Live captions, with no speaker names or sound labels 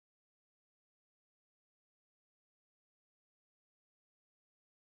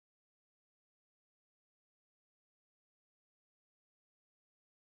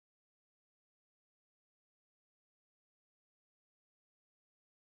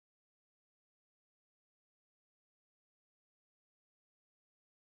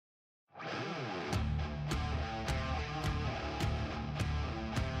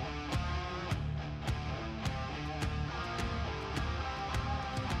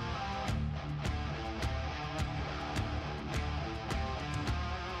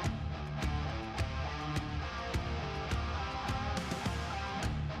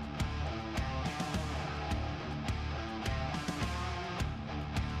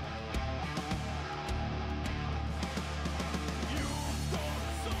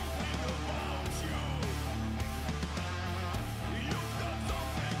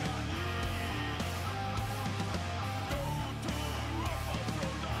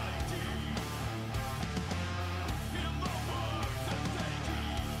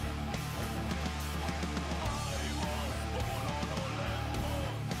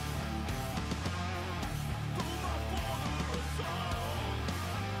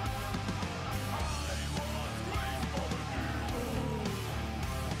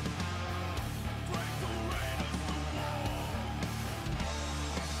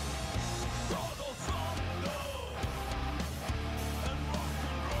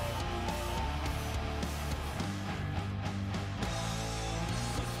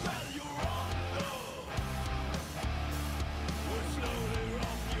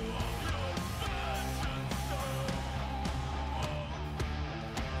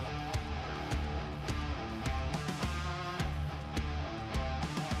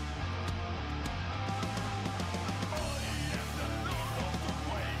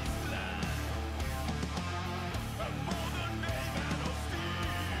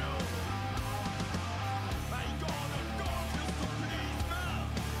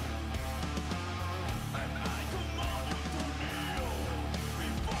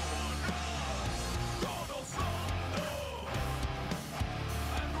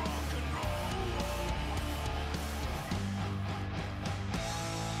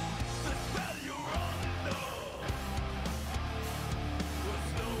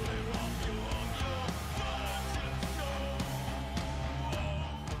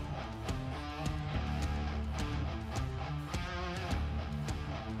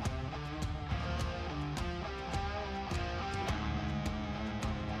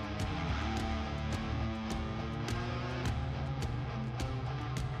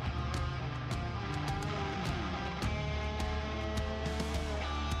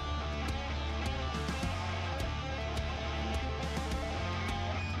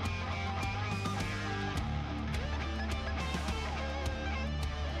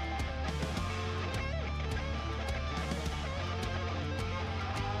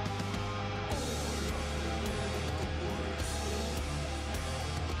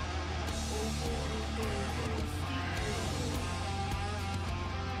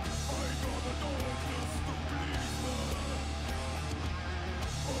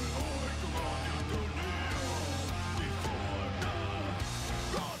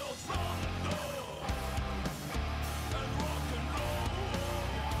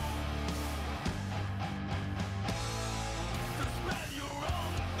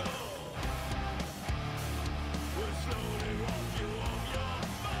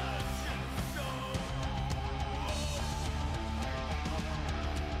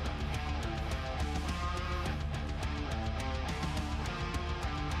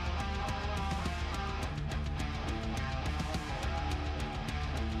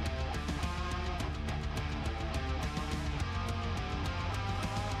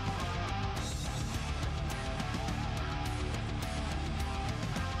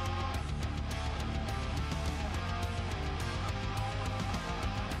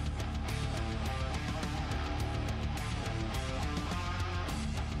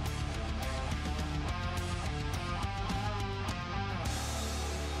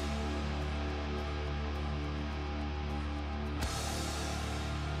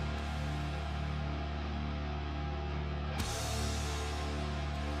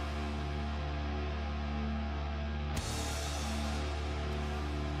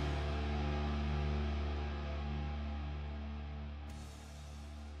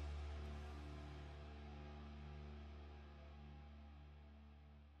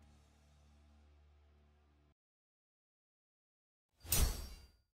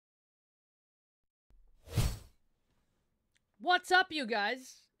What's up, you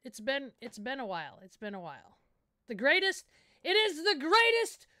guys? It's been a while. It's been a while. It is the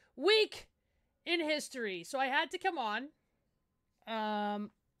greatest week in history. So I had to come on. I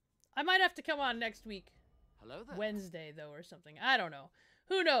might have to come on next week. Hello there. Wednesday, though, or something. I don't know.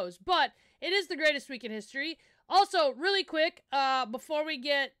 Who knows? But it is the greatest week in history. Also, really quick, before we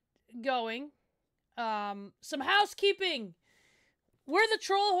get going, some housekeeping. We're the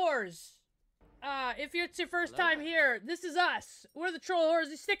Troll Whores. If it's your first time here, this is us. We're the Troll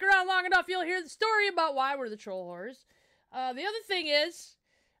Whores. You stick around long enough, you'll hear the story about why we're the Troll Whores. The other thing is,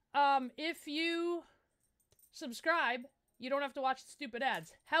 if you subscribe, you don't have to watch the stupid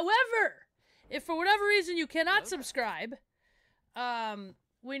ads. However, if for whatever reason you cannot subscribe,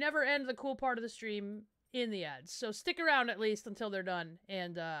 we never end the cool part of the stream in the ads. So stick around at least until they're done.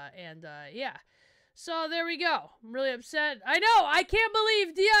 And yeah. So there we go. I'm really upset. I know, I can't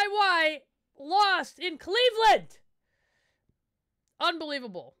believe DIY lost in Cleveland.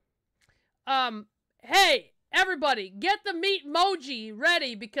 Unbelievable. Hey, everybody, get the meat emoji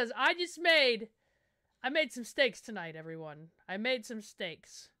ready because I made some steaks tonight, everyone. I made some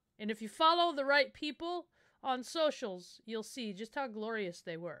steaks. And if you follow the right people on socials, you'll see just how glorious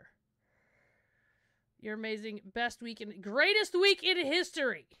they were. Your amazing greatest week in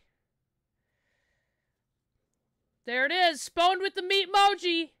history. There it is, spawned with the meat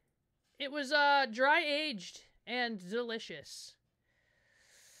emoji. It was dry aged and delicious.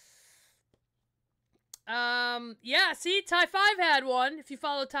 Yeah, see, Ty 5 had one. If you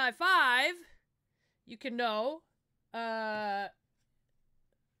follow Ty 5, you can know. But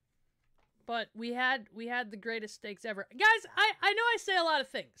we had the greatest steaks ever. Guys, I know I say a lot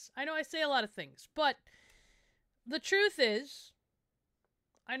of things. But the truth is,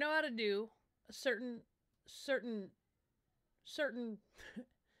 I know how to do a certain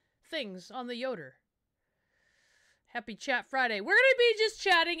things on the Yoder. Happy Chat Friday. We're gonna be just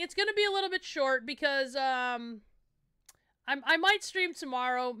chatting. It's gonna be a little bit short because I might stream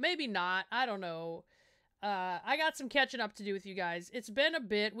tomorrow, maybe not. I don't know. I got some catching up to do with you guys. It's been a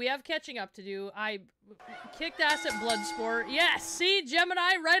bit. We have catching up to do. I kicked ass at Bloodsport. Yes, see,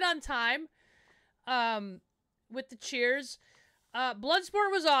 Gemini, right on time. With the cheers.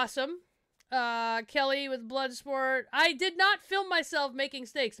 Bloodsport was awesome. Kelly with Bloodsport. I did not film myself making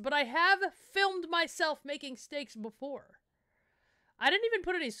steaks, but I have filmed myself making steaks before. I didn't even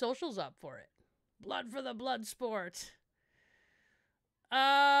put any socials up for it. Blood for the Bloodsport.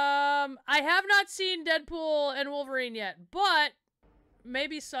 I have not seen Deadpool and Wolverine yet, but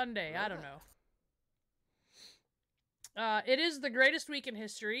maybe Sunday. I don't know. It is the greatest week in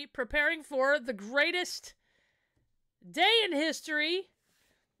history. Preparing for the greatest day in history.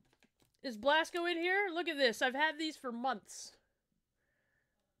 Is Blasco in here? Look at this. I've had these for months.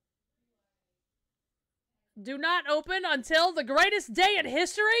 Do not open until the greatest day in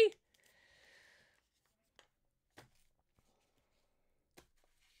history?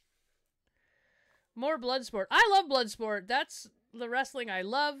 More Bloodsport. I love Bloodsport. That's the wrestling I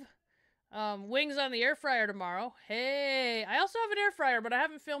love. Wings on the air fryer tomorrow. Hey, I also have an air fryer, but I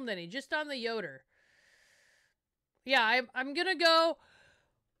haven't filmed any. Just on the Yoder. Yeah, I'm gonna go...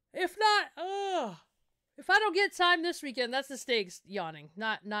 If not, if I don't get time this weekend, that's the steaks yawning,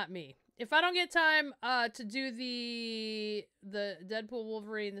 not me. If I don't get time to do the Deadpool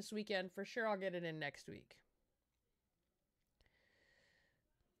Wolverine this weekend, for sure I'll get it in next week.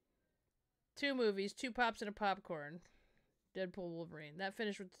 2 movies, 2 pops and a popcorn. Deadpool Wolverine. That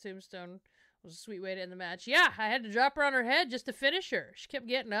finish with the tombstone was a sweet way to end the match. Yeah, I had to drop her on her head just to finish her. She kept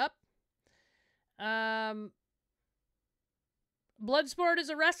getting up. Bloodsport is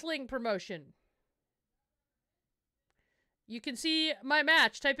a wrestling promotion. You can see my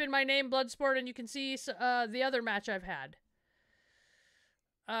match. Type in my name, Bloodsport, and you can see the other match I've had.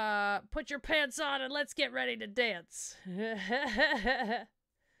 Put your pants on and let's get ready to dance. Yeah,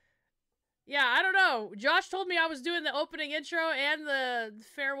 I don't know. Josh told me I was doing the opening intro and the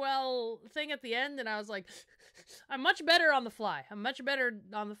farewell thing at the end, and I was like, I'm much better on the fly. I'm much better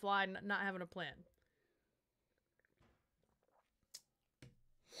on the fly, not having a plan.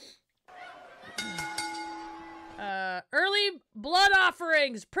 Early blood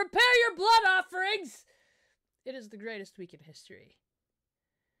offerings. Prepare your blood offerings. It is the greatest week in history.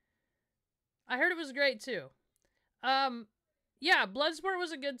 I heard it was great too. Yeah, Bloodsport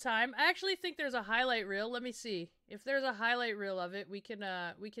was a good time. I actually think there's a highlight reel. Let me see. If there's a highlight reel of it, we can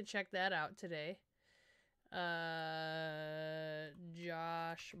check that out today.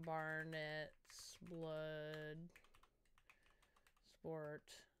 Josh Barnett's Bloodsport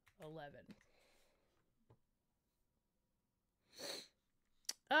 11.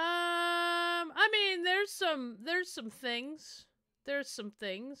 I mean, mean, there's some things. There's some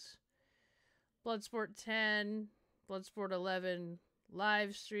things. Bloodsport 10, Bloodsport 11,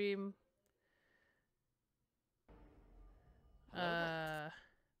 live stream.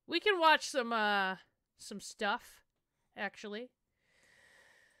 We can watch some stuff, actually.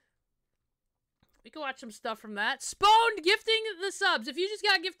 We can watch some stuff from that. Spwned gifting the subs. If you just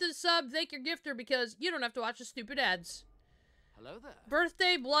got gifted a sub, thank your gifter because you don't have to watch the stupid ads. Hello there.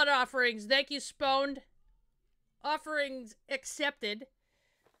 Birthday blood offerings. Thank you, Spwned. Offerings accepted.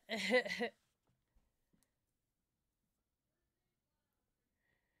 The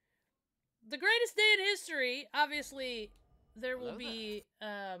greatest day in history, obviously, there will be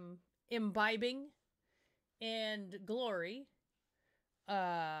imbibing and glory.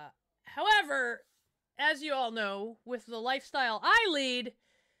 However, as you all know, with the lifestyle I lead,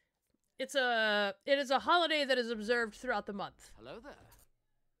 it is a holiday that is observed throughout the month. Hello there.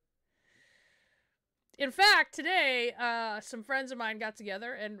 In fact, today, some friends of mine got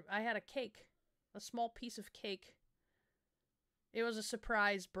together and I had a cake. A small piece of cake. It was a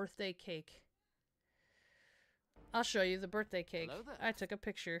surprise birthday cake. I'll show you the birthday cake. Hello there. I took a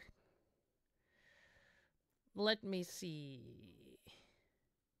picture. Let me see.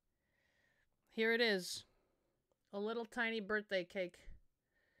 Here it is. A little tiny birthday cake.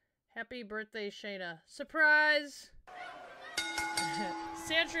 Happy birthday, Shayna. Surprise!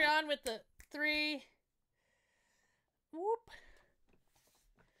 Santrion with the 3. Whoop.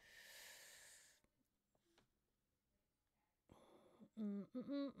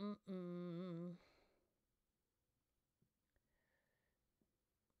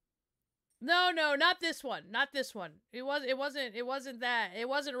 No, not this one. Not this one. It wasn't that. It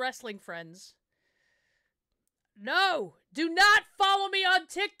wasn't Wrestling Friends. No! Do not follow me on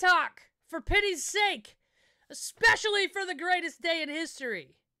TikTok! For pity's sake! Especially for the greatest day in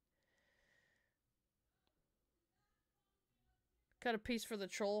history. Cut a piece for the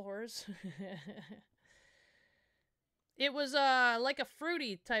troll whores. It was like a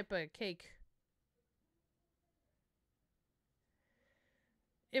fruity type of cake.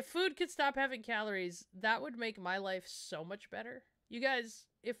 If food could stop having calories, that would make my life so much better. You guys,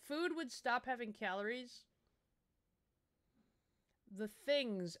 if food would stop having calories, the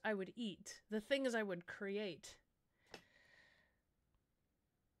things I would eat, the things I would create.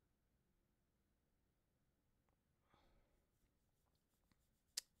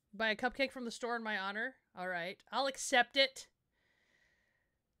 Buy a cupcake from the store in my honor. All right, I'll accept it.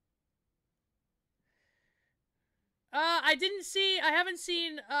 I haven't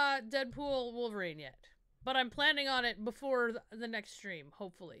seen Deadpool Wolverine yet, but I'm planning on it before the next stream,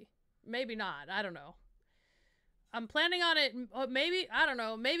 hopefully. Maybe not, I don't know. I'm planning on it, maybe, I don't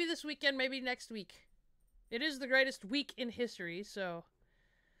know, maybe this weekend, maybe next week. It is the greatest week in history, so.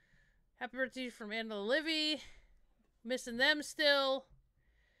 Happy birthday from Anna Livy. Missing them still.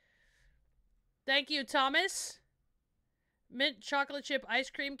 Thank you, Thomas. Mint chocolate chip ice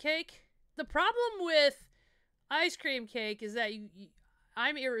cream cake. The problem with ice cream cake is that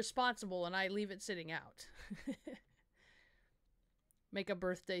I'm irresponsible and I leave it sitting out. Make a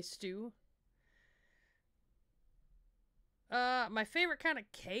birthday stew. My favorite kind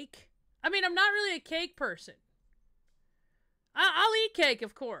of cake? I mean, I'm not really a cake person. I'll eat cake,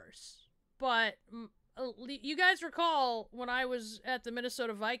 of course. But you guys recall when I was at the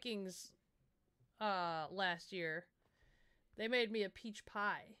Minnesota Vikings last year, they made me a peach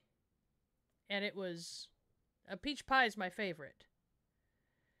pie. And it was... A peach pie is my favorite.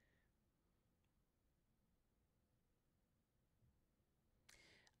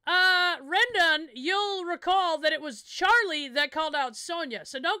 Rendon, you'll recall that it was Charlie that called out Sonya,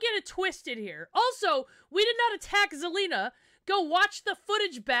 so don't get it twisted here. Also, we did not attack Zelina. Go watch the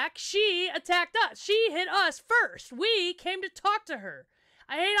footage back. She attacked us. She hit us first. We came to talk to her.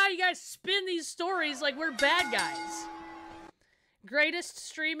 I hate how you guys spin these stories like we're bad guys. Greatest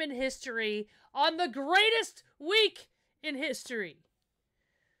stream in history on the greatest week in history.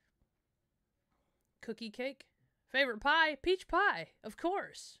 Cookie cake? Favorite pie? Peach pie, of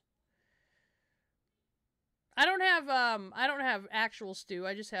course. I don't have actual stew.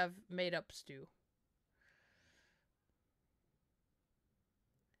 I just have made up stew.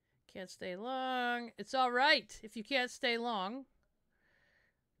 Can't stay long. It's all right if you can't stay long.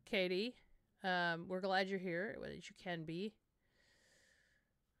 Katie, we're glad you're here, that you can be.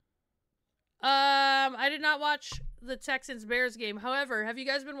 I did not watch the Texans-Bears game. However, have you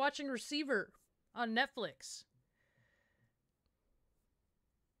guys been watching Receiver on Netflix?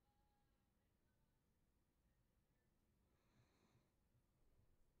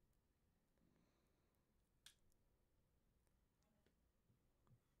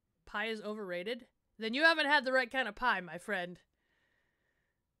 Pie is overrated. then you haven't had the right kind of pie, my friend.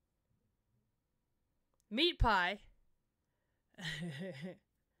 Meat pie.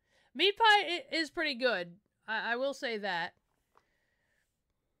 Meat pie is pretty good. I will say that.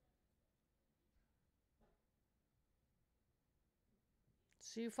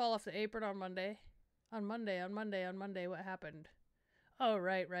 So you fall off the apron on Monday. On Monday, what happened? Oh,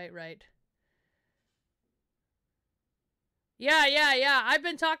 right. Yeah. I've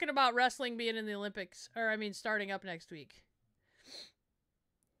been talking about wrestling being in the Olympics. Or, I mean, starting up next week.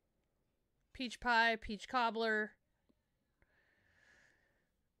 Peach pie, peach cobbler.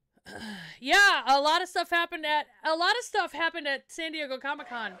 Yeah, a lot of stuff happened at San Diego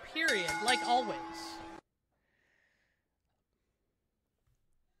Comic-Con, period. Like always.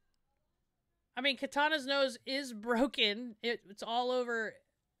 I mean, Katana's nose is broken. It's all over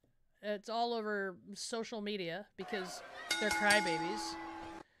social media because they're crybabies.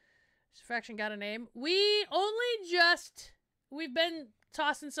 Faction got a name. We've been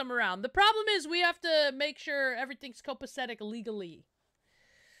tossing some around. The problem is we have to make sure everything's copacetic legally.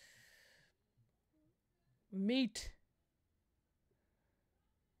 Meat.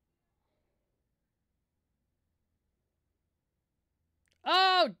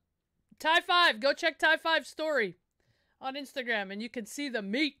 Oh, Ty 5. Go check Ty 5's story on Instagram and you can see the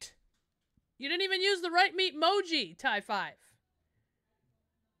meat. You didn't even use the right meat emoji, Ty 5.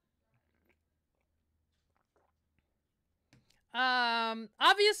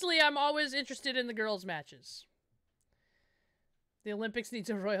 Obviously I'm always interested in the girls' matches. The Olympics needs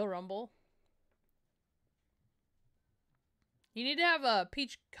a Royal Rumble. You need to have a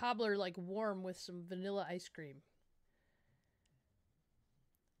peach cobbler like warm with some vanilla ice cream.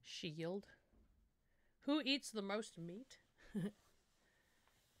 Shield. Who eats the most meat?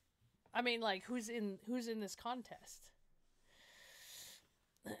 I mean, like, who's in this contest?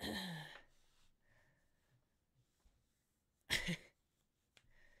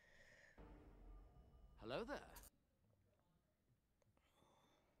 Hello there.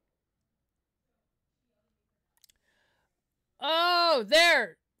 Oh,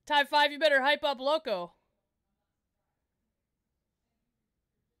 there! Type 5, you better hype up Loco.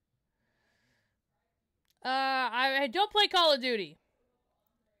 I don't play Call of Duty.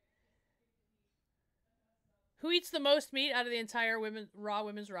 Who eats the most meat out of the entire Raw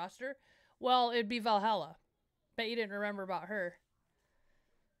women's roster? Well, it'd be Valhalla. Bet you didn't remember about her.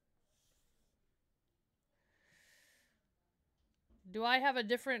 Do I have a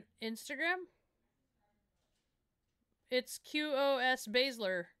different Instagram? It's QOS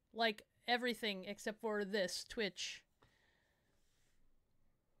Baszler. Like everything except for this, Twitch.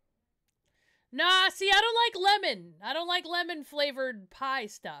 Nah, see, I don't like lemon. I don't like lemon-flavored pie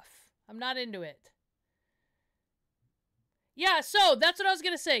stuff. I'm not into it. Yeah, so that's what I was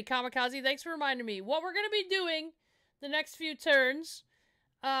going to say, Kamikaze. Thanks for reminding me. What we're going to be doing the next few turns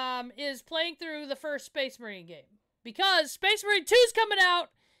is playing through the first Space Marine game. Because Space Marine 2 is coming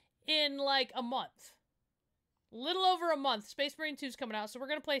out in like a month. Little over a month. Space Marine 2 is coming out. So we're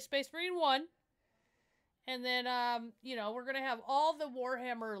going to play Space Marine 1. And then, you know, we're going to have all the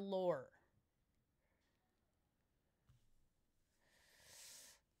Warhammer lore.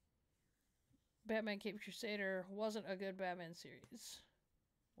 Batman Cape Crusader wasn't a good Batman series.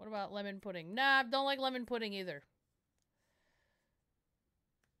 What about lemon pudding? Nah, don't like lemon pudding either.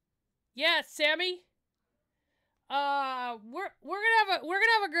 Yeah, Sammy. We're gonna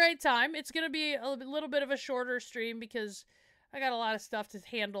have a great time. It's gonna be a little bit of a shorter stream because I got a lot of stuff to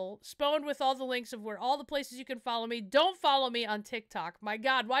handle. Spawned with all the links of where all the places you can follow me. Don't follow me on TikTok. My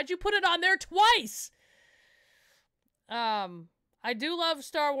God, why'd you put it on there twice? I do love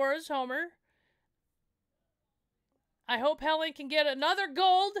Star Wars, Homer. I hope Helen can get another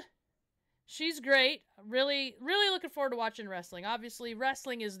gold. She's great. Really, really looking forward to watching wrestling. Obviously,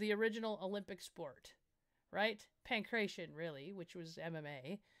 wrestling is the original Olympic sport, right? Pancration, really, which was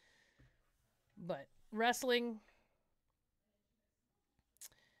MMA. But wrestling.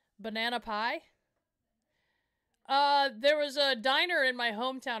 Banana pie. There was a diner in my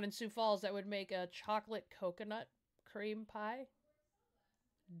hometown in Sioux Falls that would make a chocolate coconut cream pie.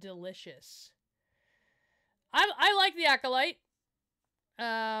 Delicious. I like the Acolyte.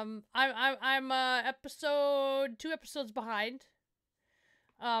 I'm 2 episodes behind.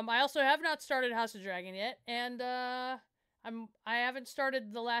 I also have not started House of Dragon yet, and I haven't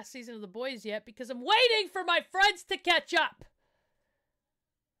started the last season of The Boys yet because I'm waiting for my friends to catch up.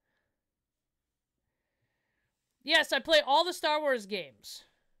 Yes, I play all the Star Wars games.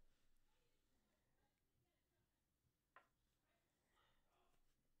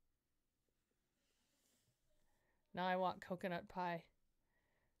 Now I want coconut pie.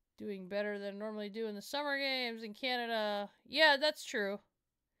 Doing better than normally do in the summer games in Canada. Yeah, that's true.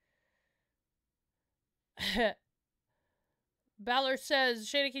 Baszler says,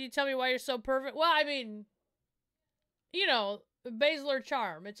 Shayna, can you tell me why you're so perfect? Well, I mean, you know, Baszler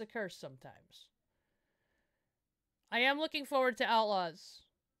charm. It's a curse sometimes. I am looking forward to Outlaws.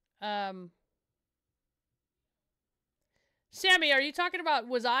 Sammy, are you talking about,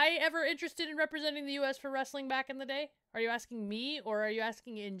 was I ever interested in representing the U.S. for wrestling back in the day? Are you asking me, or are you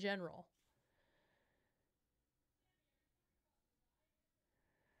asking in general?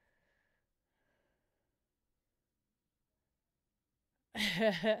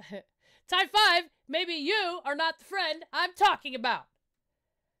 Type 5, maybe you are not the friend I'm talking about.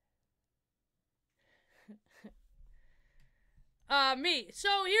 Me. So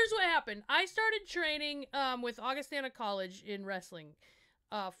here's what happened. I started training with Augustana College in wrestling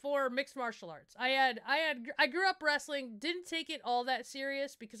for mixed martial arts. I grew up wrestling, didn't take it all that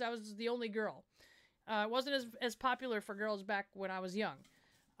serious because I was the only girl. It wasn't as popular for girls back when I was young.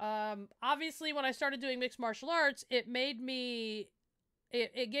 Obviously, when I started doing mixed martial arts, it made me...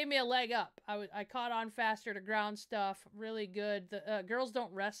 It gave me a leg up. I caught on faster to ground stuff. Really good. The girls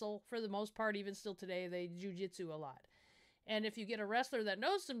don't wrestle for the most part, even still today. They jiu-jitsu a lot. And if you get a wrestler that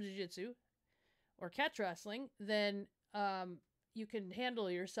knows some jiu-jitsu or catch wrestling, then you can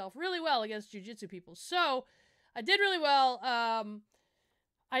handle yourself really well against jiu-jitsu people. So I did really well.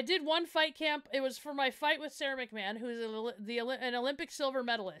 I did one fight camp. It was for my fight with Sarah McMahon, who's an Olympic silver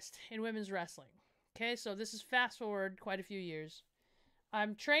medalist in women's wrestling. Okay, so this is fast forward quite a few years.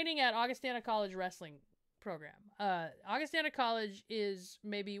 I'm training at Augustana College wrestling program. Augustana College is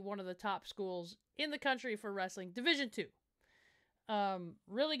maybe one of the top schools in the country for wrestling. Division II.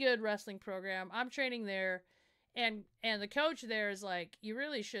 Really good wrestling program. I'm training there, and the coach there is like, you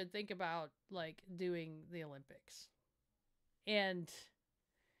really should think about like doing the Olympics. And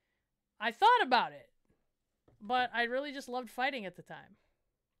I thought about it, but I really just loved fighting at the time.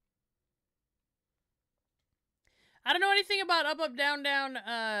 I don't know anything about up, down, down,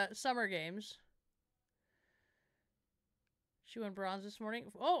 summer games. She won bronze this morning.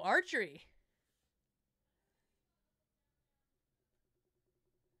 Oh, archery.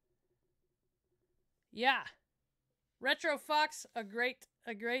 Yeah. Retro Fox, a great...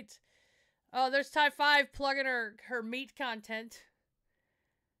 Oh, there's Ty 5 plugging her meat content.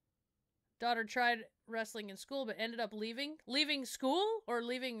 Daughter tried wrestling in school, but ended up leaving. Leaving school or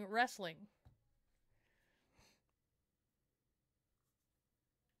leaving wrestling?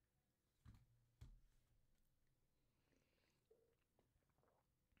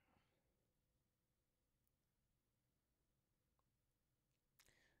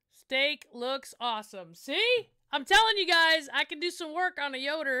 Steak looks awesome. See? I'm telling you guys, I can do some work on a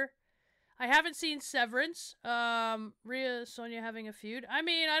Yoder. I haven't seen Severance. Rhea, Sonya having a feud. I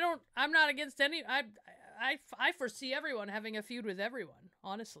mean, I'm not against any... I foresee everyone having a feud with everyone,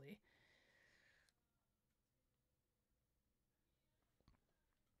 honestly.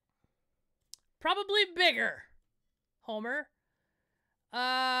 Probably bigger, Homer.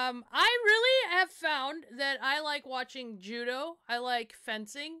 I really have found that I like watching judo. I like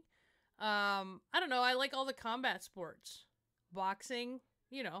fencing. I don't know. I like all the combat sports. Boxing,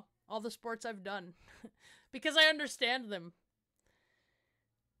 you know, all the sports I've done. Because I understand them.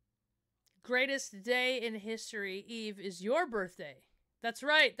 Greatest day in history, Eve, is your birthday. That's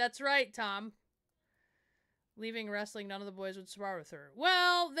right, Tom. Leaving wrestling, none of the boys would spar with her.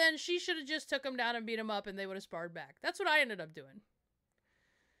 Well, then she should have just took him down and beat him up and they would have sparred back. That's what I ended up doing.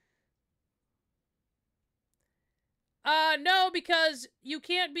 No, because you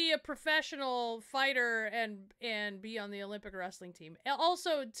can't be a professional fighter and be on the Olympic wrestling team.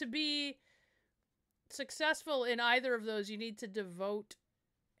 Also, to be successful in either of those, you need to devote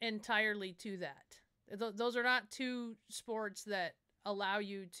entirely to that. Those are not two sports that allow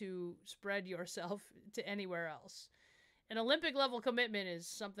you to spread yourself to anywhere else. An Olympic level commitment is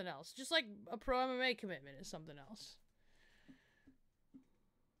something else. Just like a pro MMA commitment is something else.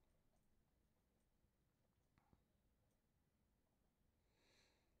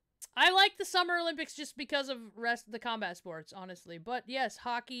 I like the Summer Olympics just because of the combat sports, honestly. But yes,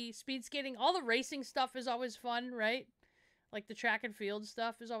 hockey, speed skating, all the racing stuff is always fun, right? Like the track and field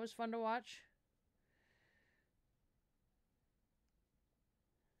stuff is always fun to watch.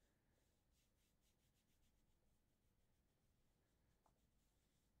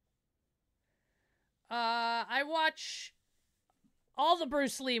 I watch all the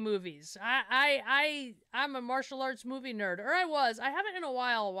Bruce Lee movies. I'm a martial arts movie nerd, or I was. I haven't in a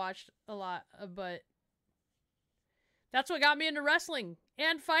while watched a lot, but that's what got me into wrestling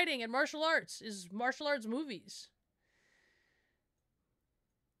and fighting and martial arts is martial arts movies.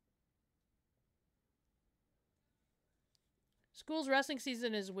 School's wrestling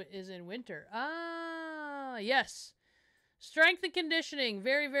season is in winter. Ah, yes. Strength and conditioning,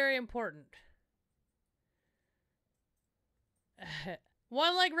 very, very important.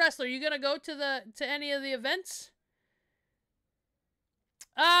 One leg wrestler, you gonna go to any of the events?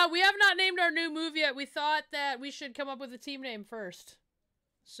 We have not named our new move yet. We thought that we should come up with a team name first.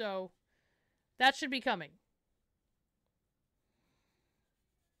 So, that should be coming.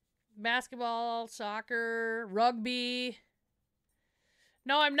 Basketball, soccer, rugby.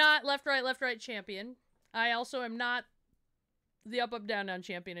 No, I'm not left, right champion. I also am not the up, down, down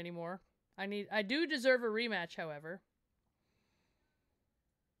champion anymore. I do deserve a rematch, however.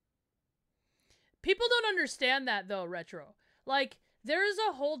 People don't understand that, though, Retro. Like, there is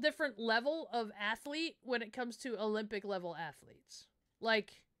a whole different level of athlete when it comes to Olympic level athletes.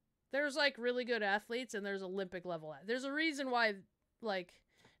 Like, there's like really good athletes and there's Olympic level. There's a reason why, like,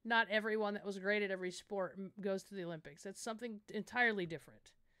 not everyone that was great at every sport goes to the Olympics. That's something entirely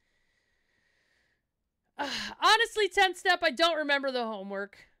different. Honestly, 10 Step, I don't remember the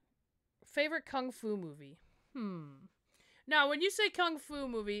homework. Favorite Kung Fu movie? Now, when you say Kung Fu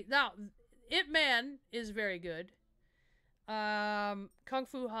movie, now, Ip Man is very good. Kung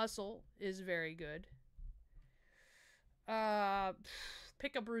Fu Hustle is very good.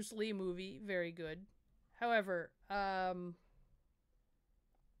 Pick a Bruce Lee movie, very good. However, I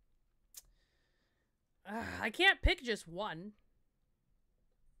can't pick just one.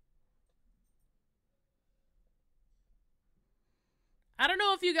 I don't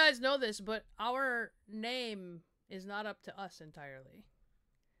know if you guys know this, but our name is not up to us entirely.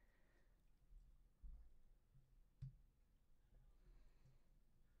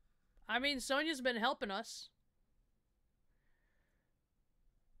 I mean, Sonia's been helping us.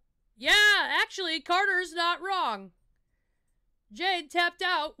 Yeah, actually, Carter's not wrong. Jade tapped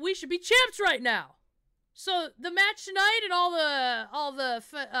out. We should be champs right now. So the match tonight and all the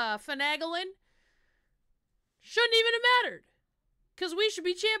finagling shouldn't even have mattered, because we should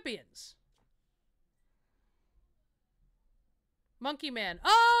be champions. Monkey Man.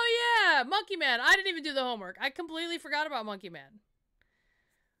 Oh yeah, Monkey Man. I didn't even do the homework. I completely forgot about Monkey Man.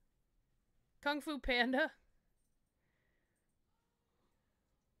 Kung Fu Panda.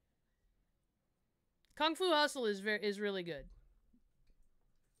 Kung Fu Hustle is really good.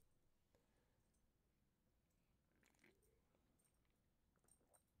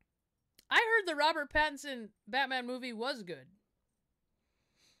 I heard the Robert Pattinson Batman movie was good.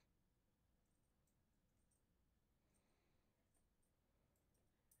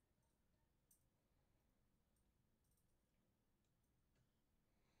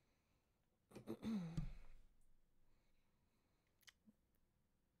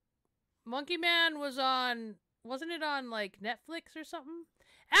 Monkey Man was on, wasn't it on like Netflix or something?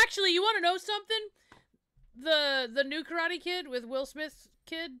 Actually, you want to know something? The new Karate Kid with Will Smith's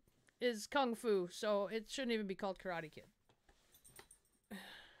kid is Kung Fu, so it shouldn't even be called Karate Kid.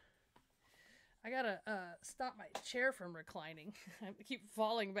 I gotta stop my chair from reclining. I keep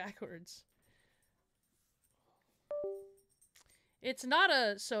falling backwards. It's not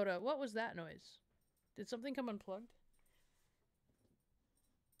a soda. What was that noise? Did something come unplugged?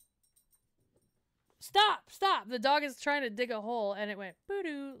 Stop! Stop! The dog is trying to dig a hole and it went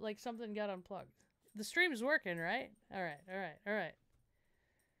boo-doo, like something got unplugged. The stream's working, right? Alright, alright, alright.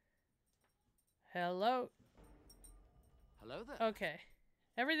 Hello? Hello there. Okay.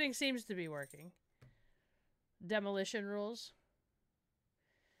 Everything seems to be working. Demolition rules.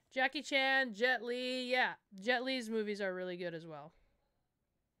 Jackie Chan, Jet Li, yeah. Jet Li's movies are really good as well.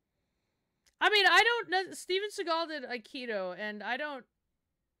 I mean, I don't know. Steven Seagal did Aikido, and I don't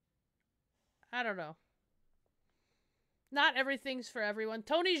know. Not everything's for everyone.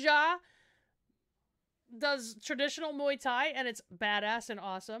 Tony Jaa does traditional Muay Thai, and it's badass and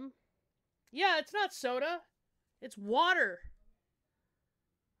awesome. Yeah, it's not soda. It's water.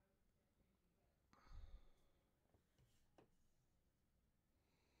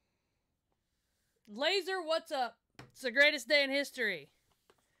 Laser, what's up? It's the greatest day in history.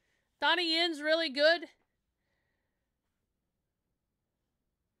 Donnie Yin's really good.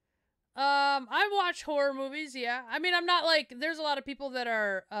 I watch horror movies, yeah. I mean, I'm not like, there's a lot of people that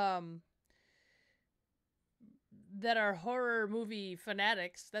are horror movie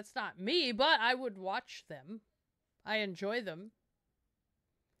fanatics. That's not me, but I would watch them. I enjoy them.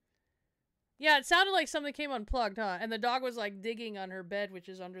 Yeah, it sounded like something came unplugged, huh? And the dog was like digging on her bed, which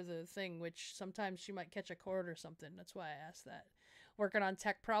is under the thing, which sometimes she might catch a cord or something. That's why I asked that. Working on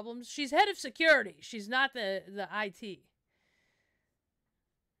tech problems. She's head of security. She's not the IT.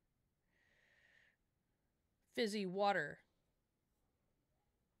 Fizzy water.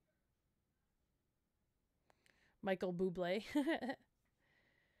 Michael Bublé.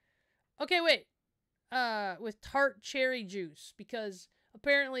 Okay, wait. With tart cherry juice, because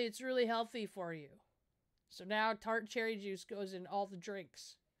apparently it's really healthy for you. So now tart cherry juice goes in all the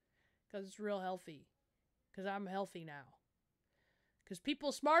drinks. Because it's real healthy. Because I'm healthy now. Because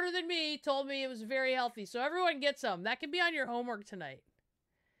people smarter than me told me it was very healthy. So everyone get some. That can be on your homework tonight.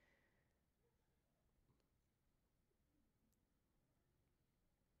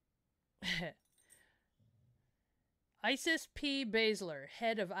 Isis P. Baszler,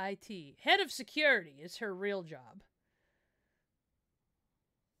 head of IT. Head of security is her real job.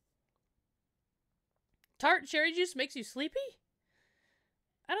 Tart cherry juice makes you sleepy?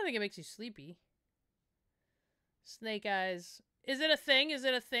 I don't think it makes you sleepy. Snake eyes. Is it a thing? Is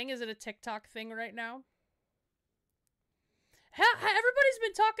it a thing? Is it a TikTok thing right now? Everybody's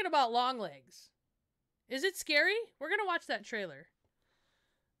been talking about long legs. Is it scary? We're going to watch that trailer.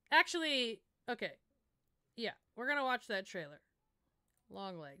 Actually, okay. Yeah, we're going to watch that trailer.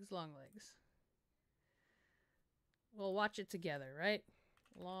 Long legs, long legs. We'll watch it together, right?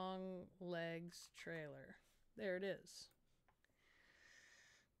 Long legs trailer. There it is.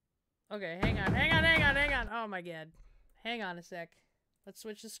 Okay, hang on. Oh my god. Hang on a sec. Let's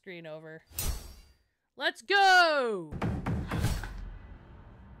switch the screen over. Let's go!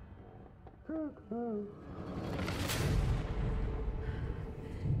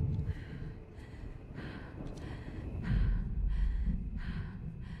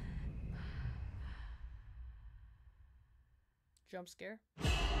 Jump scare.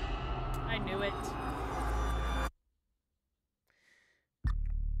 I knew it.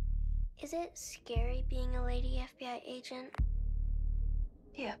 Is it scary being a lady FBI agent?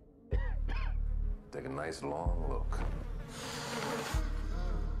 Yeah. Take a nice long look.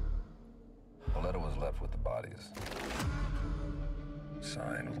 A letter was left with the bodies.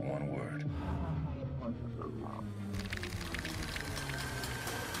 Signed with one word. Long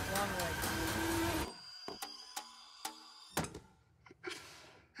legs.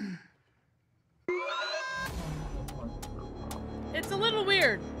 It's a little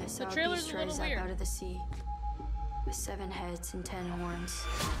weird. The trailer's a little weird. Out of the sea, with 7 heads and 10 horns.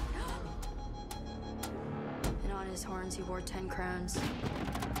 And on his horns he wore 10 crowns.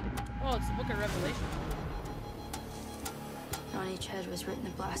 Oh, it's the Book of Revelation. And on each head was written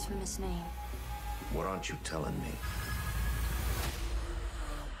a blasphemous name. What aren't you telling me?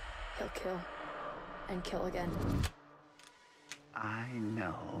 He'll kill. And kill again. I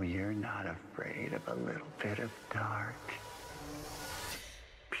know you're not afraid of a little bit of dark.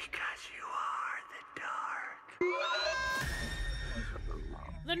 Because you are the dark.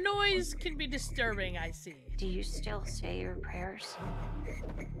 The noise can be disturbing, I see. Do you still say your prayers?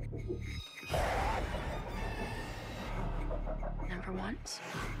 Number ones?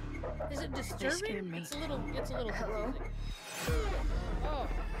 Is it disturbing? scared me. It's a little confusing. Oh.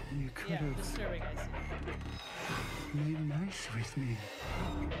 You could Yeah, have disturbing, I see. made nice with me.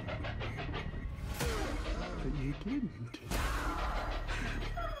 But you didn't.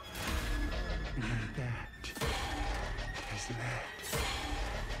 And that has led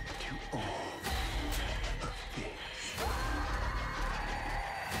to all of this.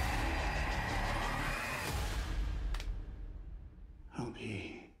 I'll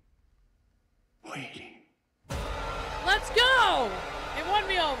be waiting. Let's go! It won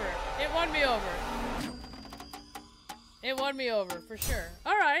me over. It won me over. It won me over, for sure.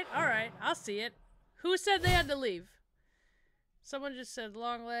 Alright. I'll see it. Who said they had to leave? Someone just said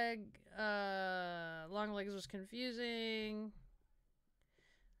long legs was confusing.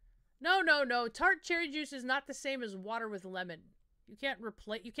 No. Tart cherry juice is not the same as water with lemon. You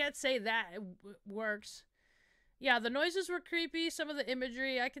can't say that. It works. Yeah, the noises were creepy. Some of the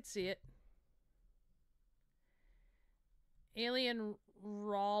imagery, I could see it. Alien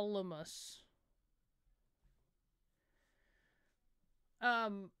Rolimus.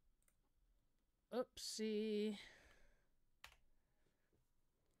 Oopsie.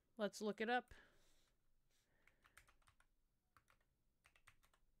 Let's look it up.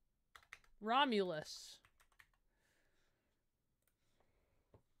 Romulus.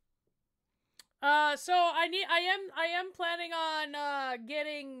 So I am planning on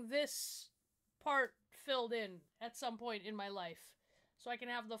getting this part filled in at some point in my life, so I can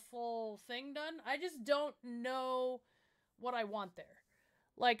have the full thing done. I just don't know what I want there.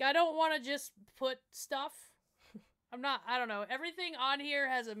 Like, I don't want to just put stuff. I don't know. Everything on here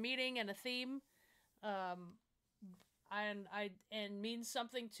has a meaning and a theme, and means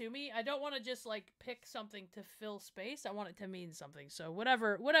something to me. I don't want to just like pick something to fill space. I want it to mean something. So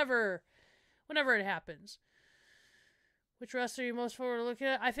whenever it happens. Which rest are you most forward to looking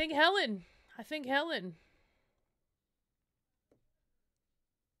at? I think Helen.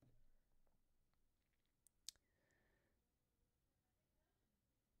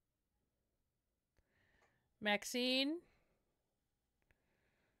 Maxine.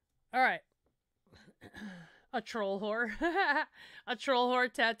 All right. A troll whore. A troll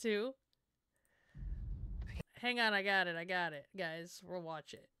whore tattoo. Hang on, I got it, guys. We'll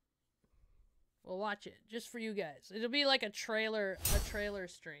watch it. We'll watch it just for you guys. It'll be like a trailer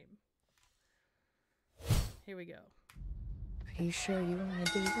stream. Here we go. Are you sure you want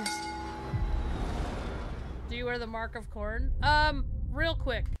to do this? Do you wear the mark of corn? Real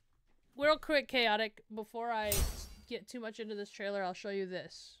quick, chaotic. Before I get too much into this trailer, I'll show you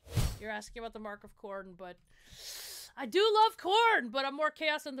this. You're asking about the mark of corn, but I do love corn, but I'm more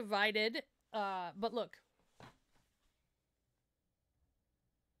chaos and divided. But look.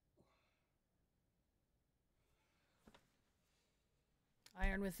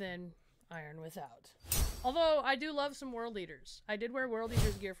 Iron within, iron without. Although, I do love some World Eaters. I did wear World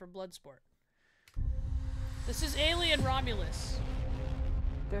Eaters gear for Bloodsport. This is Alien Romulus.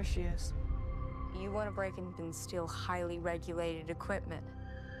 There she is. You want to break in and steal highly regulated equipment.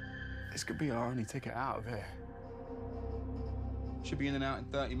 This could be our only ticket out of here. Should be in and out in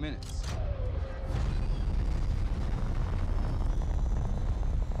 30 minutes.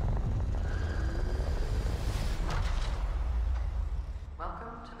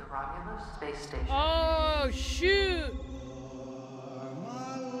 Welcome to the Romulus space station. Oh, shoot!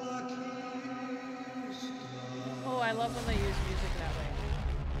 Oh, I love when they use music that way.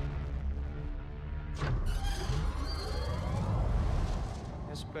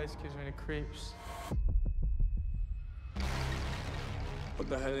 This place gives me the creeps. What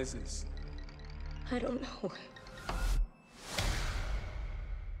the hell is this? I don't know.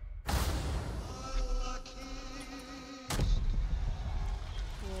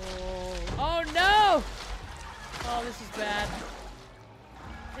 Whoa. Oh no! Oh, this is bad.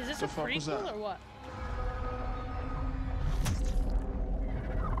 Is this a prequel or what?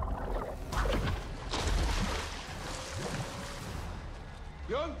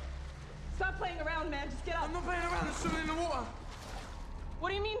 Yo! Stop playing around, man. Just get up. I'm not playing around. There's something in the water. What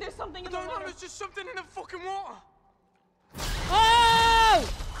do you mean there's something in the I don't know. water? There's just something in the fucking water. Oh!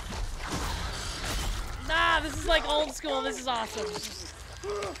 Nah, this is like old school. This is awesome.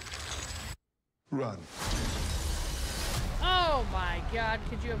 Run. Oh my god,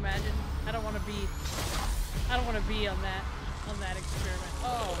 could you imagine? I don't want to be on that experiment.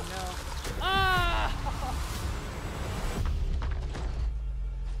 Oh no. Ah!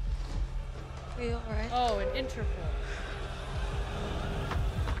 Are you alright? Oh, an Interpol.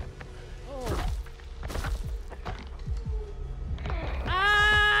 Oh. Ah!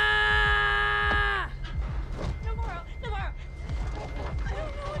 Navarro! Navarro! I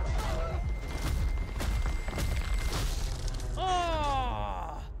don't know what to do.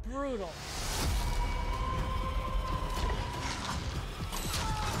 Oh, brutal.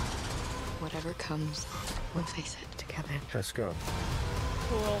 Whatever comes, we'll face it together. Let's go.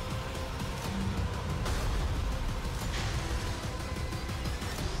 Cool.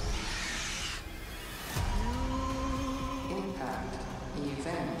 Impact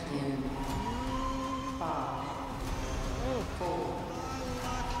event in 5, 4,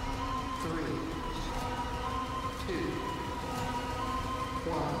 3, 2,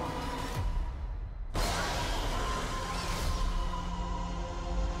 1.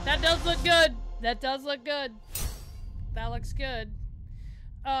 That does look good. That does look good. That looks good.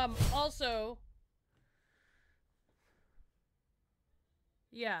 Also,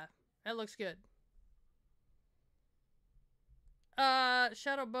 yeah, that looks good.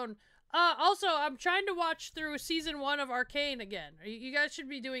 Shadowbone. Also, I'm trying to watch through season 1 of Arcane again. You guys should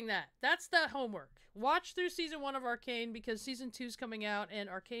be doing that. That's the homework. Watch through season 1 of Arcane because season 2's coming out and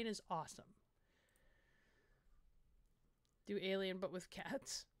Arcane is awesome. Do Alien but with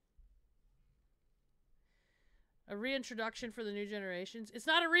cats. A reintroduction for the new generations. It's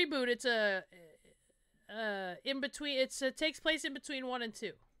not a reboot. It's a in between. It takes place in between 1 and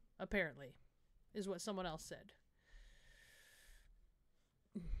 2, apparently, is what someone else said.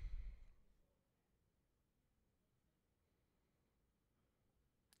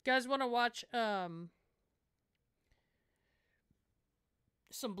 Guys want to watch some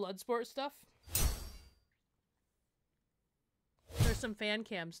Bloodsport stuff? There's some fan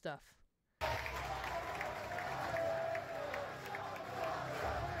cam stuff.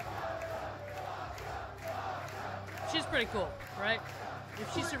 She's pretty cool, right?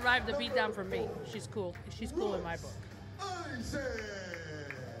 If she survived the beatdown from me, she's cool. She's cool in my book.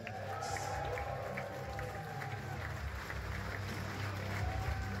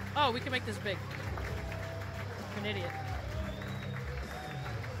 Oh, we can make this big. I'm an idiot.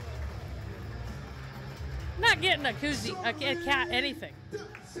 I'm not getting a koozie, a cat, anything.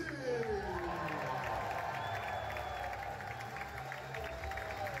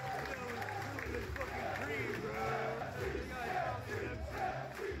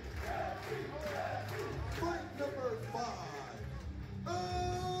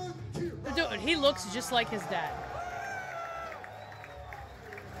 he looks just like his dad.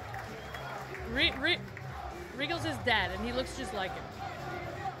 Regal's his dad, and he looks just like him.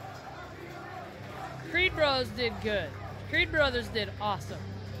 Creed Bros did good. Creed Brothers did awesome.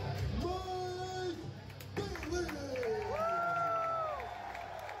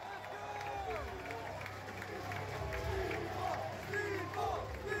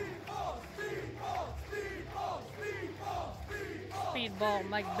 Speedball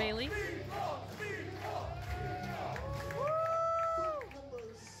Mike Bailey.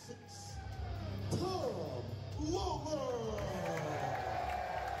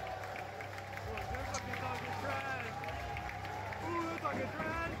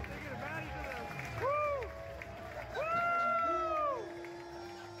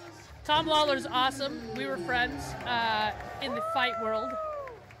 Tom Lawler's awesome. We were friends in the fight world,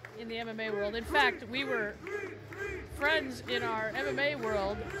 in the MMA world. In fact, we were friends in our MMA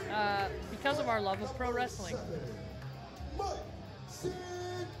world because of our love of pro wrestling.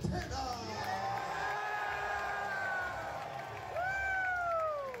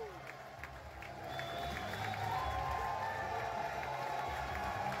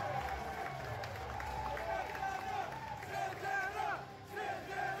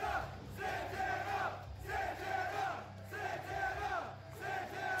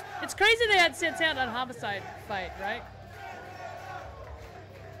 It's crazy they had Santana on Homicide fight, right?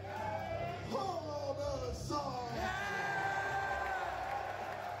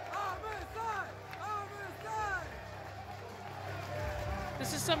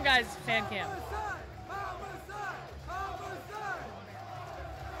 This is some guy's fan cam.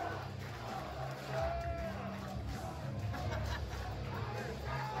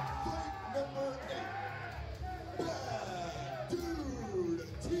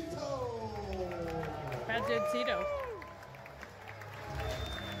 Bad dude Tito.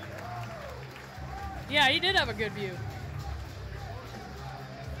 Yeah, he did have a good view.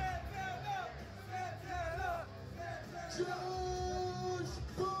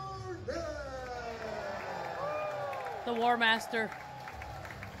 The War Master.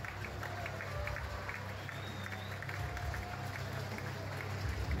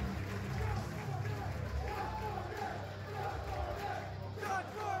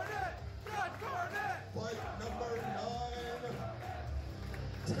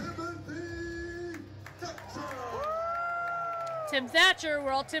 Tim Thatcher,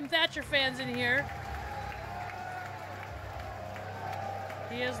 we're all Tim Thatcher fans in here.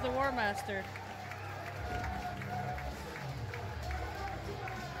 He is the War Master.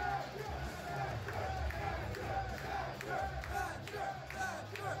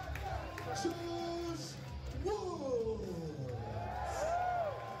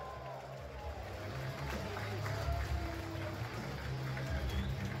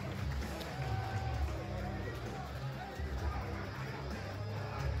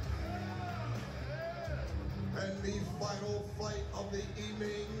 And the final fight of the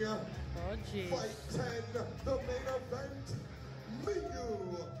evening. Oh, jeez. Fight 10, the main event.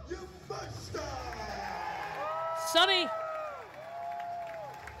 Miyu Yamashita. Sonny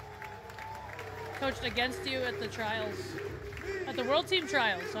coached against you at the trials, at the World Team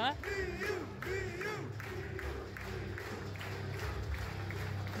Trials, huh?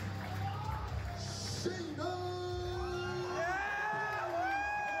 Shayna.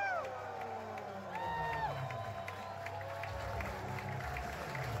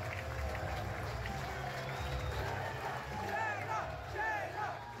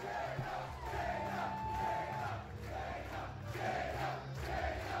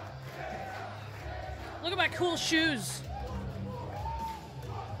 Look at my cool shoes.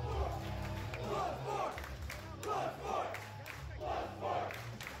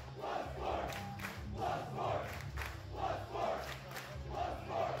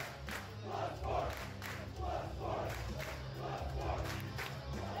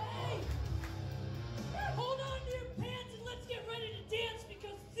 Hold on to your pants and let's get ready to dance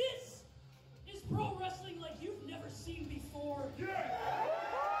because this is pro wrestling like you've never seen before. Pro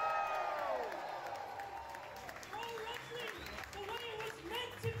wrestling the way it was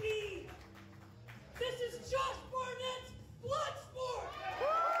meant to be. This is Josh Barnett's Bloodsport.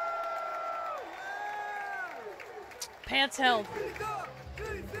 Pants held.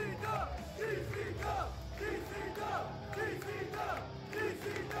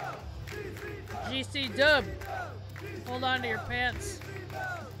 GC Dub. Hold on to your pants.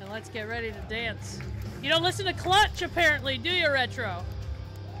 And let's get ready to dance. You don't listen to Clutch, apparently, do you, Retro?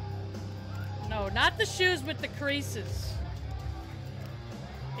 No, not the shoes with the creases.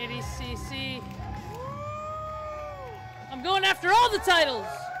 80cc. I'm going after all the titles.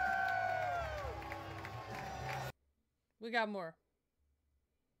 We got more.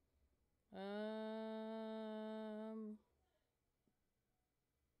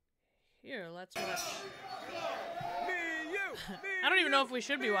 Here, let's watch. I don't even know if we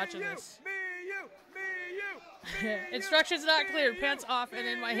should be watching this. Instructions not clear. Pants off and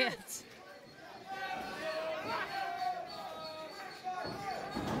in my hands.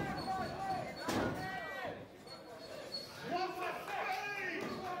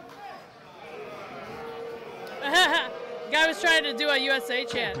 Guy was trying to do a USA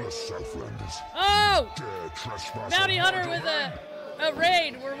chant. Oh! Bounty hunter with a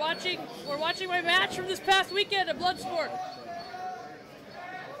raid. We're watching my match from this past weekend at Bloodsport.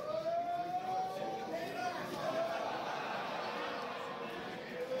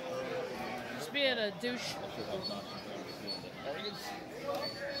 Just being a douche.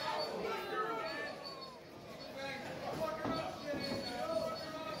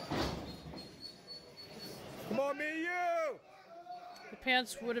 Come on, me and you! The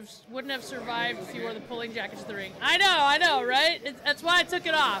pants wouldn't have survived if you wore the pulling jacket to the ring. I know, right? That's why I took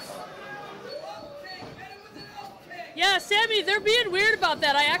it off. Yeah, Sammy, they're being weird about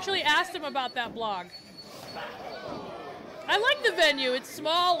that. I actually asked him about that blog. I like the venue. It's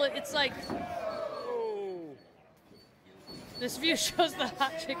small. It's like... This view shows the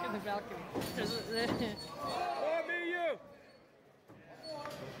hot chick in the balcony.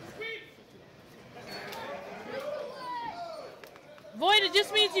 Void, it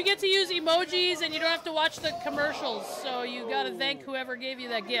just means you get to use emojis and you don't have to watch the commercials. So you gotta thank whoever gave you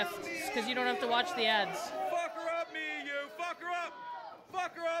that gift, because you don't have to watch the ads. Fuck her up, me, you. Fuck her up.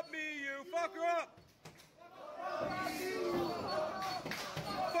 Fuck her up, me, you. Fuck her up.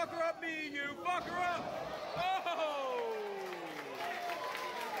 Fuck her up, me, you. Fuck her up. Oh!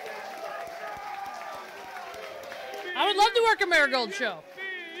 I would love to work a Marigold show.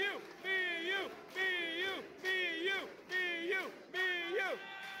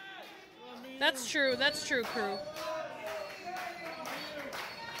 That's true, crew.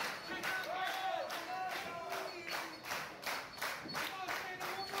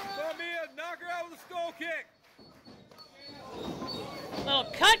 Knock her out with a skull kick. Little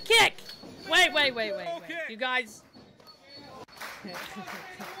cut kick. Wait. You guys.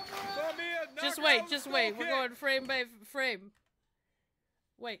 Just wait. We're going frame by frame.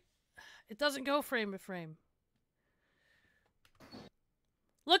 Wait. It doesn't go frame by frame.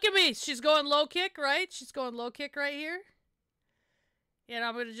 Look at me. She's going low kick, right? She's going low kick right here. And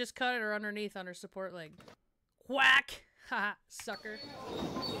I'm going to just cut her underneath on her support leg. Whack. Haha, sucker.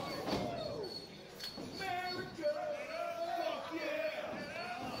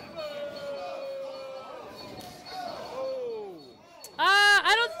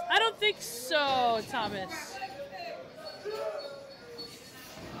 I don't think so, Thomas.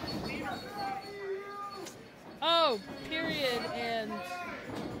 Oh, period and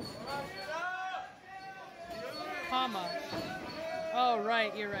comma. Oh,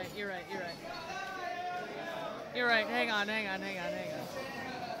 right, you're right. You're right. Hang on.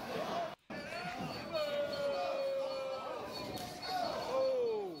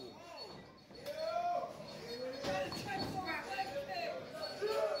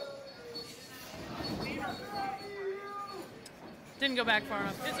 Didn't go back far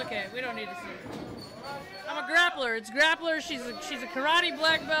enough. It's okay. We don't need to see it. I'm a grappler. It's grappler. She's a karate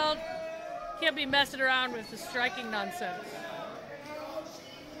black belt. Can't be messing around with the striking nonsense.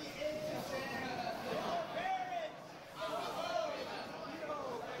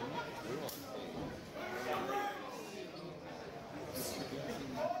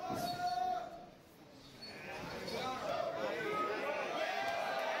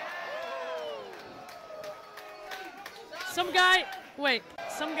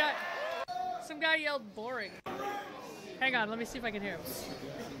 Some guy yelled boring. Hang on, let me see if I can hear him.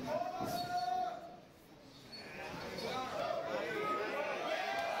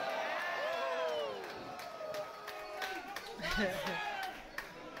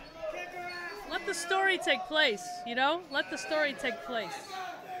 Let the story take place, you know? Let the story take place.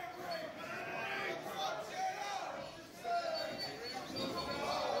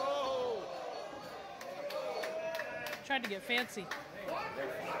 Tried to get fancy.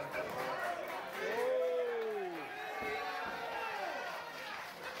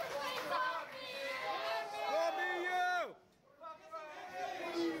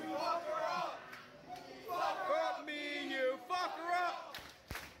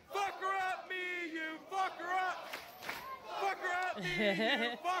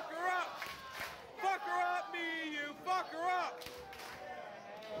 Fuck her up, me, you. Fuck her up.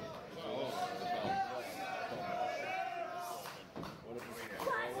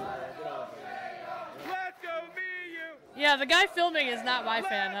 Let's go, me, you. Yeah, the guy filming is not my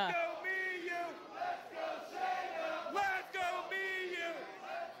fan, huh? Let's go, me, you!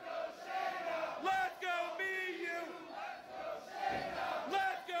 Let's go, me, you!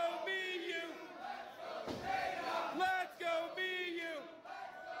 Let's go, me, you! Let's go, me, you!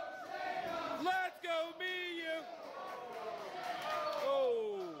 Let's go, me, you!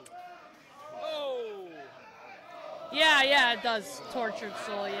 Oh! Oh! Yeah, it does. Tortured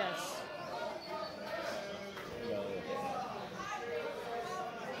soul, yes.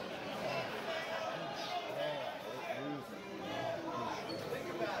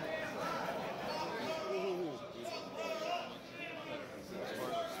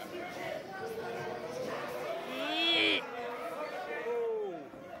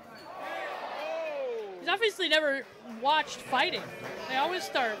 He's obviously never watched fighting. They always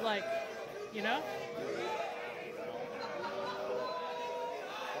start like, you know?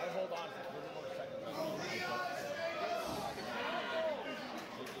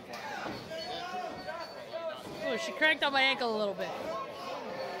 Oh, she cranked on my ankle a little bit.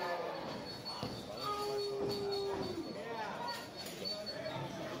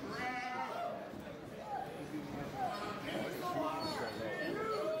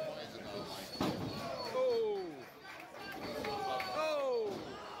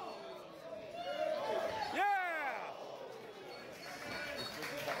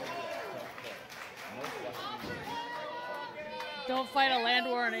 Don't fight a land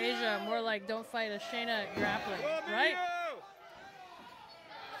war in Asia. More like don't fight a Shayna grappling, right?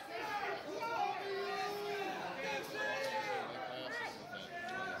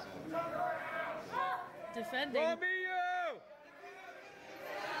 Defending.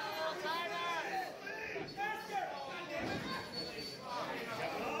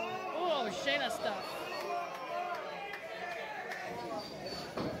 Oh, Shayna stuff.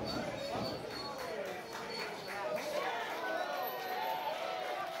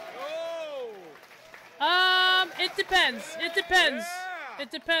 It depends. It depends. Yeah.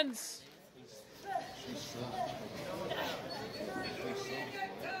 It depends.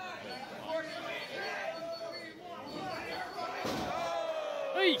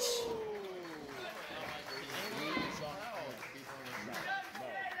 Eesh.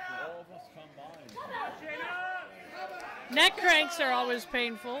 Neck cranks are always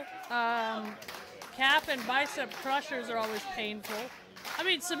painful. Calf and bicep crushers are always painful. I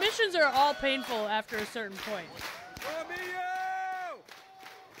mean, submissions are all painful after a certain point.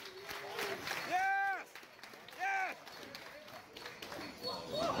 Yes! Yes!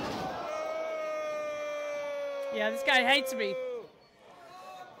 Yeah, this guy hates me.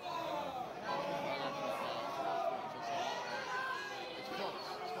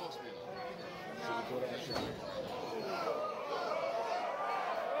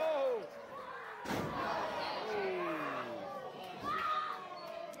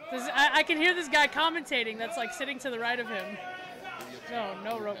 I can hear this guy commentating that's like sitting to the right of him.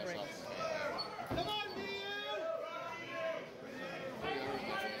 No rope breaks.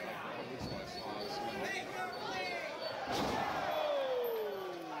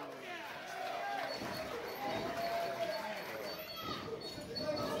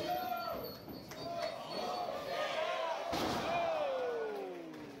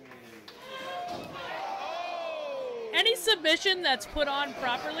 Any submission that's put on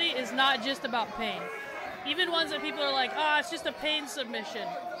properly is not just about pain. Even ones that people are like, oh, it's just a pain submission.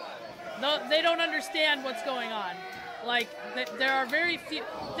 No, they don't understand what's going on. Like, there are very few.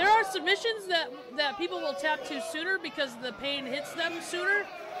 There are submissions that people will tap to sooner because the pain hits them sooner,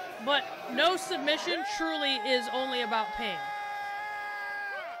 but no submission truly is only about pain.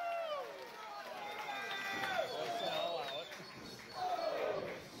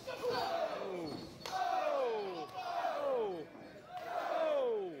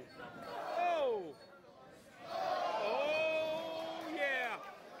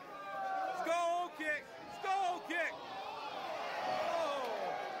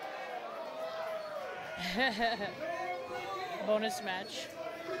 Bonus match.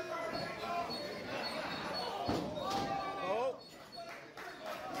 Oh.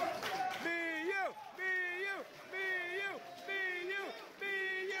 Me, you, me, you, me, you, me, you, me,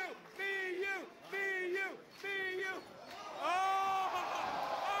 you, me, you, me, you, me, you. Oh!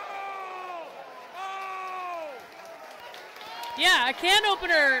 Oh! Yeah, a can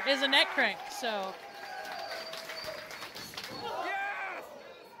opener is a neck crank, so.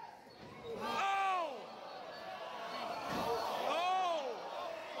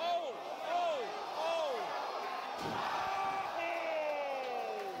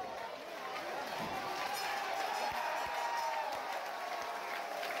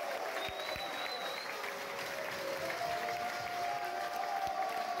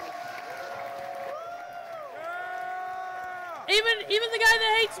 Even the guy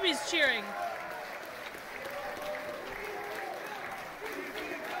that hates me is cheering.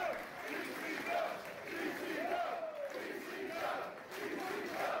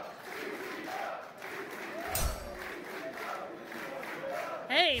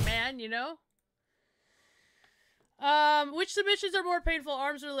 Hey, man, you know? Which submissions are more painful,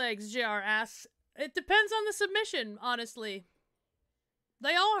 arms or legs? JR asks. It depends on the submission, honestly.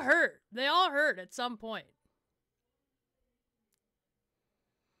 They all hurt. They all hurt at some point.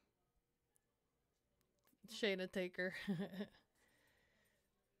 Shayna Taker.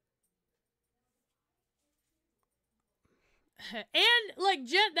 And, like,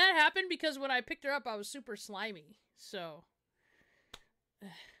 Jet, that happened because when I picked her up, I was super slimy. So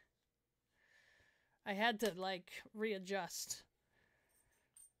I had to, like, readjust.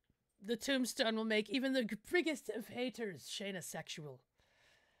 The tombstone will make even the biggest of haters Shayna sexual.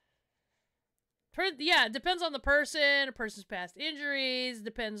 Yeah, it depends on the person, a person's past injuries,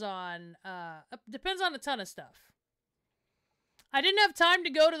 depends on a ton of stuff. I didn't have time to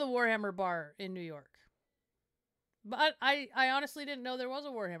go to the Warhammer bar in New York. But I honestly didn't know there was a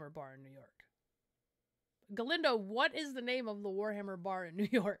Warhammer bar in New York. Galindo, what is the name of the Warhammer bar in New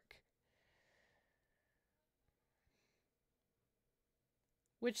York?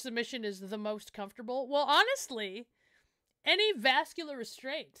 Which submission is the most comfortable? Well, honestly, any vascular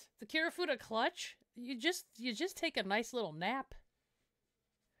restraint. The Kirafuda clutch, you just take a nice little nap.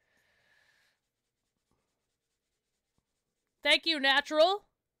 Thank you, Natural.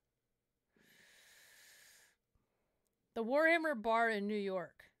 The Warhammer bar in New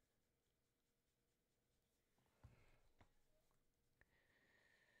York.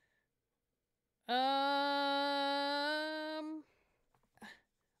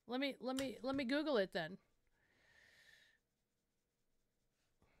 Let me Google it then.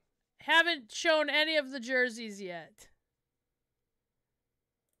 Haven't shown any of the jerseys yet.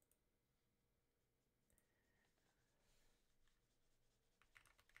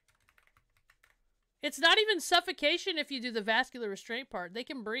 It's not even suffocation if you do the vascular restraint part. They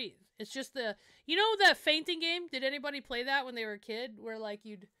can breathe. It's just the... You know that fainting game? Did anybody play that when they were a kid? Where, like,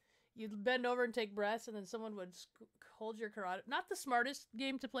 you'd bend over and take breaths, and then someone would hold your carotid. Not the smartest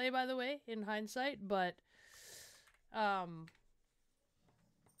game to play, by the way, in hindsight, but...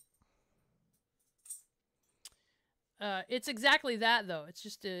 it's exactly that, though. It's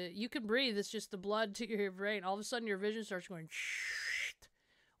just... you can breathe. It's just the blood to your brain. All of a sudden, your vision starts going...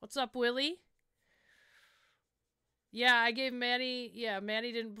 What's up, Willie? Yeah, I gave Manny... Yeah,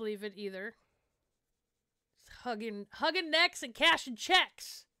 Manny didn't believe it either. Hugging necks and cashing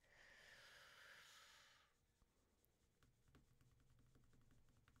checks.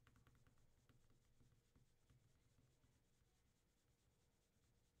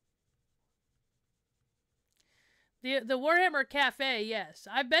 The Warhammer Cafe, yes.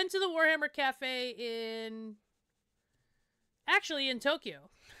 I've been to the Warhammer Cafe in... Actually, in Tokyo.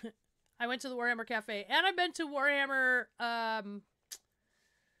 I went to the Warhammer Cafe. And I've been to Warhammer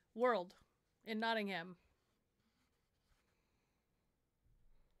World in Nottingham.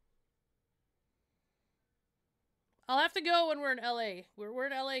 I'll have to go when we're in LA. We're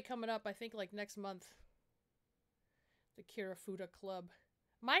in LA coming up, I think, like, next month. The Kirafuda Club.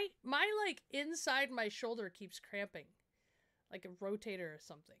 My like, inside my shoulder keeps cramping. Like a rotator or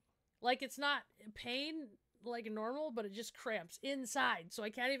something. Like, it's not pain like normal, but it just cramps inside. So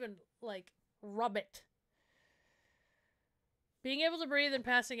I can't even, like, rub it. Being able to breathe and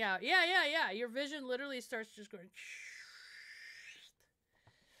passing out. Yeah. Your vision literally starts just going...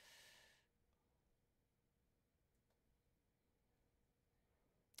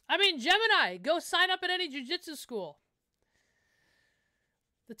 I mean, Gemini, go sign up at any jiu-jitsu school.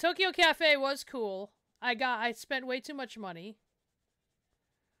 The Tokyo Cafe was cool. I spent way too much money.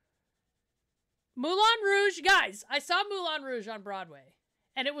 Moulin Rouge, guys, I saw Moulin Rouge on Broadway,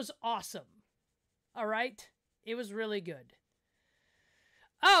 and it was awesome. All right? It was really good.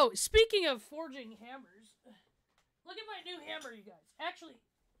 Oh, speaking of forging hammers, look at my new hammer, you guys. Actually,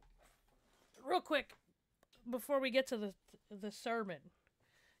 real quick, before we get to the sermon.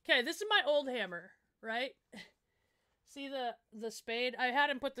 Okay, this is my old hammer, right? See the spade? I had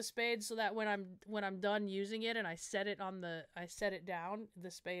him put the spade so that when I'm done using it and I set it down,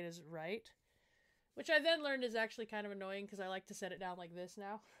 the spade is right. Which I then learned is actually kind of annoying because I like to set it down like this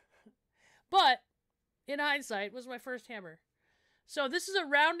now. But in hindsight, was my first hammer. So this is a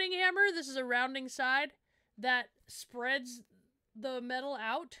rounding hammer. This is a rounding side that spreads the metal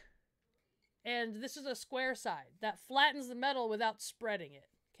out. And this is a square side that flattens the metal without spreading it.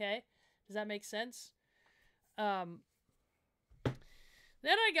 Okay? Does that make sense? Then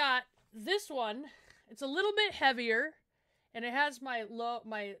I got this one. It's a little bit heavier. And it has my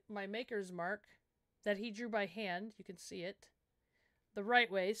maker's mark that he drew by hand. You can see it the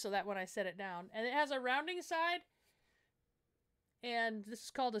right way so that when I set it down. And it has a rounding side. And this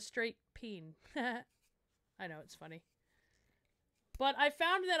is called a straight peen. I know, it's funny. But I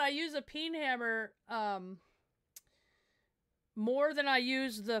found that I use a peen hammer more than I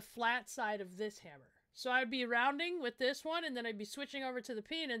use the flat side of this hammer. So I'd be rounding with this one, and then I'd be switching over to the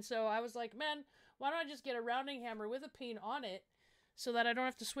peen. And so I was like, man, why don't I just get a rounding hammer with a peen on it so that I don't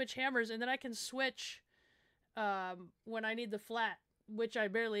have to switch hammers, and then I can switch when I need the flat, which I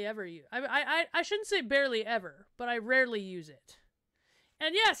barely ever use. I shouldn't say barely ever, but I rarely use it.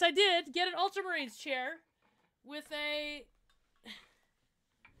 And yes, I did get an Ultramarines chair with a...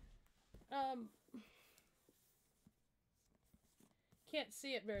 can't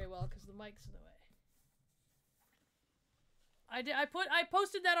see it very well because the mic's in the way. I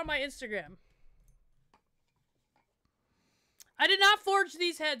posted that on my Instagram. I did not forge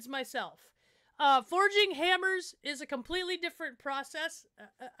these heads myself. Forging hammers is a completely different process.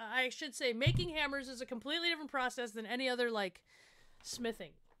 I should say making hammers is a completely different process than any other, like,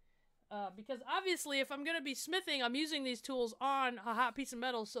 smithing. Because obviously if I'm going to be smithing, I'm using these tools on a hot piece of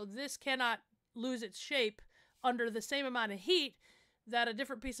metal, so this cannot lose its shape under the same amount of heat that a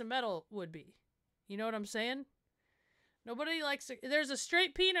different piece of metal would be. You know what I'm saying? Nobody likes it. There's a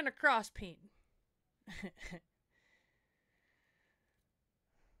straight peen and a cross peen.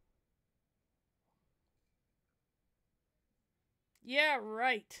 Yeah,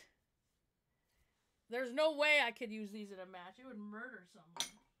 right. There's no way I could use these in a match. It would murder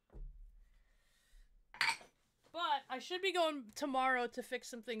someone. But I should be going tomorrow to fix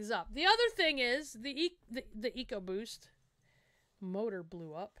some things up. The other thing is the EcoBoost motor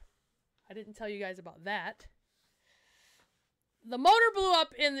blew up. I didn't tell you guys about that. The motor blew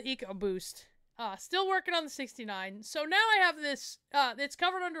up in the EcoBoost. Still working on the 69. So now I have this, it's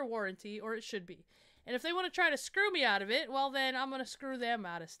covered under warranty, or it should be. And if they want to try to screw me out of it, well then I'm going to screw them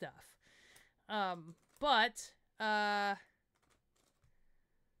out of stuff.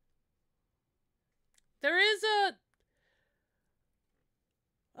 There is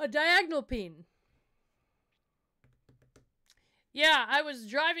a diagonal peen. Yeah, I was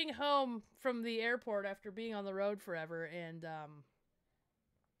driving home from the airport after being on the road forever, and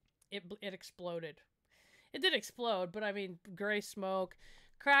it exploded. It did explode, but I mean, gray smoke,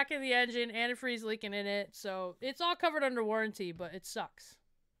 crack in the engine, antifreeze leaking in it, so it's all covered under warranty, but it sucks.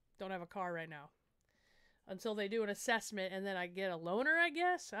 Don't have a car right now. Until they do an assessment, and then I get a loaner, I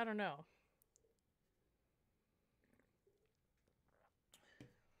guess? I don't know.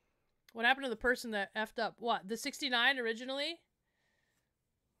 What happened to the person that effed up? What, the 69 originally?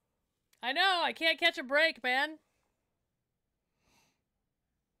 I know, I can't catch a break, man.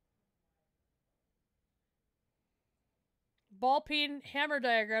 Ball peen hammer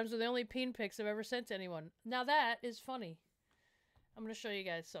diagrams are the only peen pics I've ever sent to anyone. Now that is funny. I'm going to show you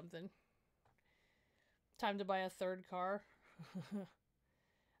guys something. Time to buy a third car.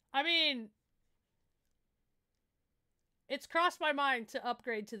 I mean, it's crossed my mind to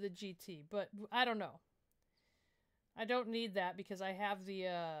upgrade to the GT, but I don't know. I don't need that because I have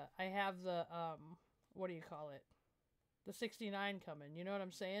the, what do you call it? The 69 coming, you know what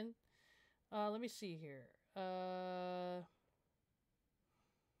I'm saying? Let me see here.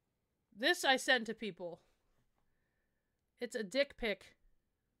 This I send to people. It's a dick pic.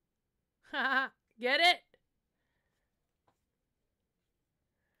 Haha, get it?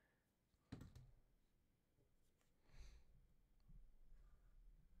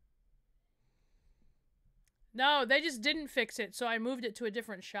 No, they just didn't fix it, so I moved it to a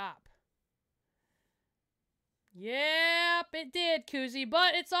different shop. Yep, it did, Koozie,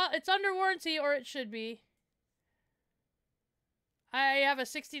 but it's under warranty, or it should be. I have a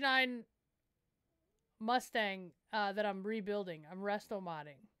 69 Mustang that I'm rebuilding. I'm resto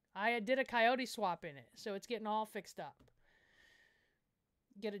modding. I did a coyote swap in it, so it's getting all fixed up.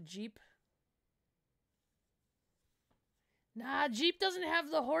 Get a Jeep. Nah, Jeep doesn't have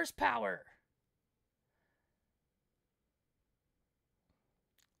the horsepower.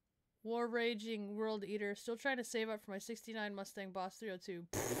 War Raging World Eater. Still trying to save up for my 69 Mustang Boss 302.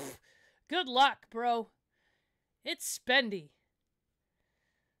 Pfft. Good luck, bro. It's spendy.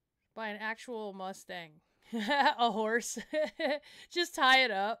 Buy an actual Mustang. A horse. Just tie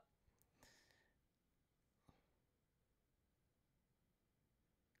it up.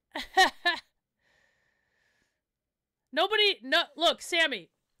 Look,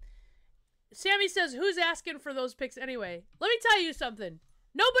 Sammy. Sammy says, who's asking for those pics anyway? Let me tell you something.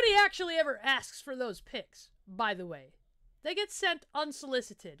 Nobody actually ever asks for those pics, by the way. They get sent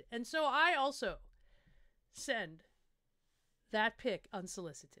unsolicited. And so I also send that pick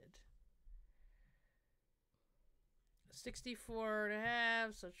unsolicited.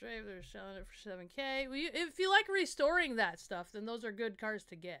 64.5, so Trave, they're selling it for 7K. Well, if you like restoring that stuff, then those are good cars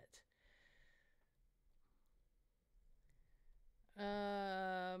to get.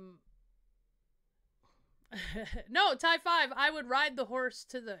 No, tie 5, I would ride the horse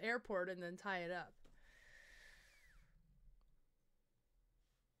to the airport and then tie it up.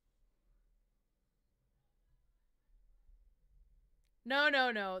 No, no,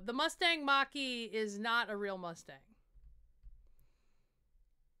 no. The Mustang Mach-E is not a real Mustang.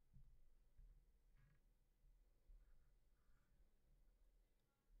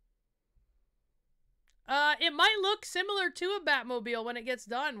 It might look similar to a Batmobile when it gets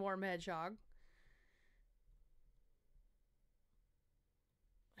done, Warm Hedgehog.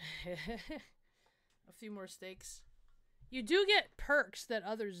 A few more steaks. You do get perks that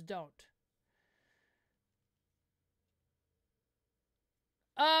others don't.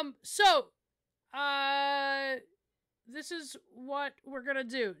 This is what we're gonna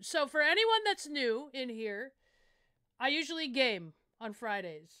do. So for anyone that's new in here, I usually game on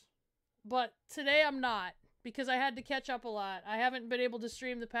Fridays. But today I'm not, because I had to catch up a lot. I haven't been able to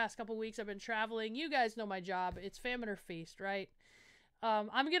stream the past couple weeks. I've been traveling. You guys know my job. It's famine or feast, right?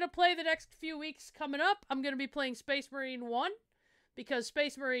 I'm going to play the next few weeks coming up. I'm going to be playing Space Marine 1, because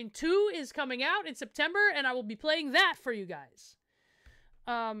Space Marine 2 is coming out in September, and I will be playing that for you guys.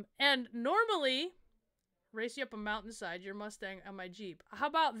 And normally, race you up a mountainside, your Mustang on my Jeep. How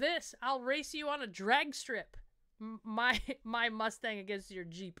about this? I'll race you on a drag strip. My Mustang against your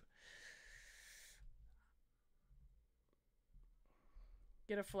Jeep.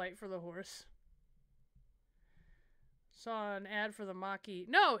 Get a flight for the horse. Saw an ad for the Mach-E.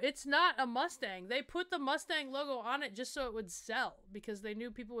 No, it's not a Mustang. They put the Mustang logo on it just so it would sell, because they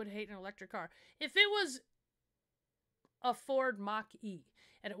knew people would hate an electric car. If it was a Ford Mach-E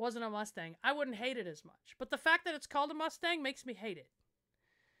and it wasn't a Mustang, I wouldn't hate it as much. But the fact that it's called a Mustang makes me hate it.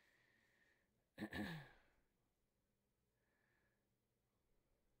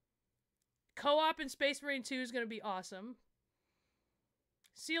 Co-op in Space Marine 2 is going to be awesome.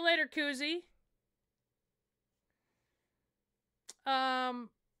 See you later, Koozie.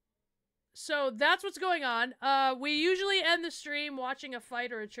 So that's what's going on. We usually end the stream watching a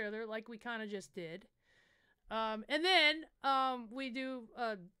fight or a trailer, like we kind of just did. And then, we do,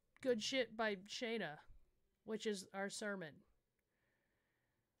 good shit by Shayna, which is our sermon.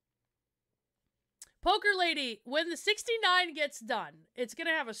 Poker Lady, when the 69 gets done, it's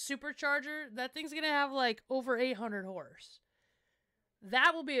gonna have a supercharger. That thing's gonna have, like, over 800 horse.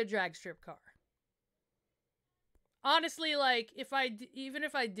 That will be a drag strip car. Honestly, like, even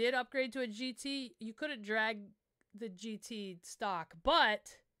if I did upgrade to a GT, you couldn't drag the GT stock,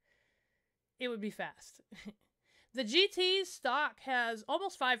 but it would be fast. The GT stock has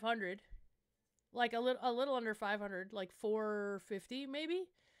almost 500, like a little under 500, like 450 maybe.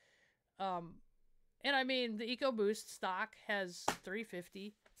 And I mean, the EcoBoost stock has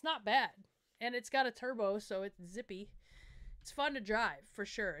 350. It's not bad, and it's got a turbo, so it's zippy. It's fun to drive, for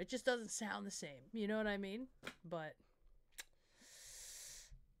sure. It just doesn't sound the same. You know what I mean? But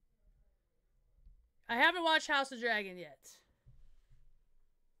I haven't watched House of Dragon yet.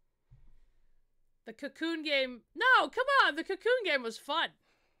 The Cocoon game... No, come on! The Cocoon game was fun.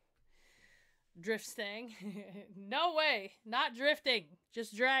 Drift stang. No way. Not drifting.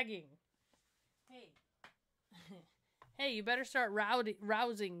 Just dragging. Hey. Hey, you better start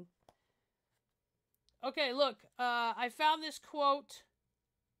rousing... Okay, look, I found this quote.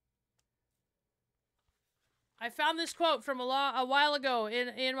 I found this quote from a while ago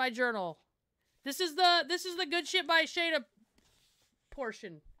in my journal. This is the good shit by Shayna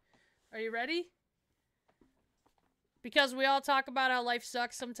portion. Are you ready? Because we all talk about how life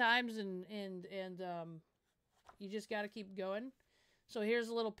sucks sometimes, and you just got to keep going. So here's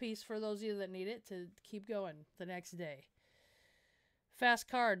a little piece for those of you that need it to keep going the next day. Fast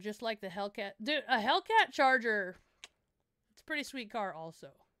car, just like the Hellcat. Dude, a Hellcat Charger, it's a pretty sweet car also.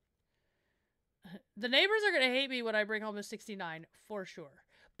 The neighbors are going to hate me when I bring home a 69, for sure.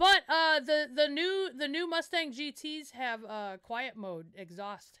 But the new Mustang GTs have quiet mode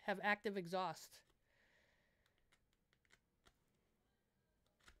exhaust, have active exhaust.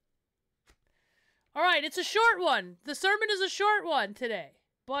 All right, it's a short one. The sermon is a short one today,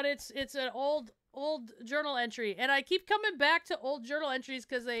 but it's an old journal entry, and I keep coming back to old journal entries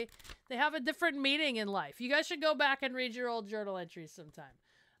because they have a different meaning in life. You guys should go back and read your old journal entries sometime.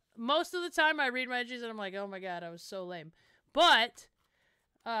 Most of the time I read my entries and I'm like, oh my god, I was so lame. But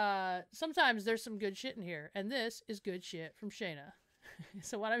sometimes there's some good shit in here, and this is good shit from Shayna.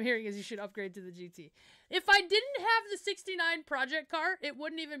 So what I'm hearing is you should upgrade to the GT. If I didn't have the 69 project car, it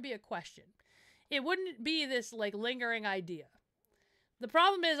wouldn't even be a question. It wouldn't be this, like, lingering idea. The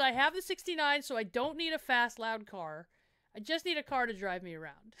problem is I have the 69, so I don't need a fast, loud car. I just need a car to drive me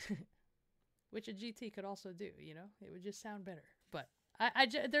around. Which a GT could also do, you know? It would just sound better. But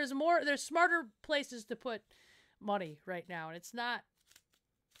there's smarter places to put money right now, and it's not,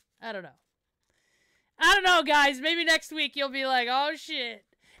 I don't know. I don't know, guys. Maybe next week you'll be like, oh, shit.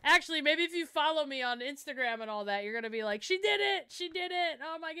 Actually, maybe if you follow me on Instagram and all that, you're going to be like, she did it. She did it.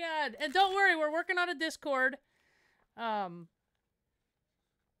 Oh, my God. And don't worry, we're working on a Discord.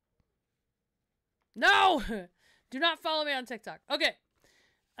 No! Do not follow me on TikTok. Okay.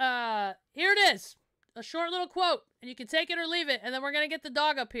 Here it is. A short little quote. And you can take it or leave it. And then we're going to get the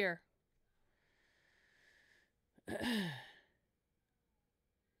dog up here.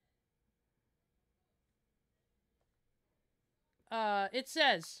 It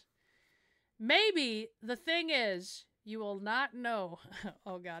says, maybe the thing is, you will not know.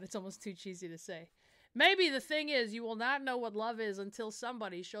 Oh, God, it's almost too cheesy to say. Maybe the thing is, you will not know what love is until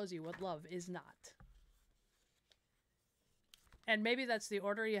somebody shows you what love is not. And maybe that's the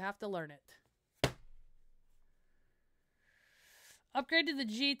order you have to learn it. Upgrade to the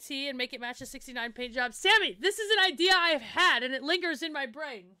GT and make it match the 69 paint job. Sammy, this is an idea I've had, and it lingers in my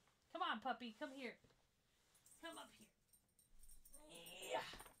brain. Come on, puppy. Come here. Come up here. Yeah.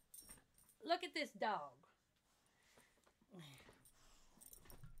 Look at this dog.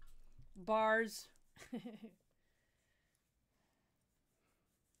 Bars.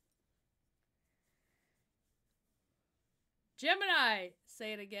 Gemini,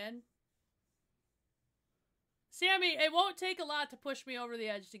 say it again. Sammy, it won't take a lot to push me over the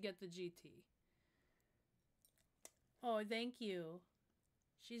edge to get the GT. Oh, thank you.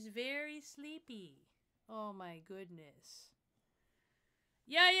 She's very sleepy. Oh my goodness.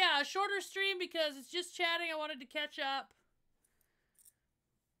 Yeah, a shorter stream because it's just chatting. I wanted to catch up.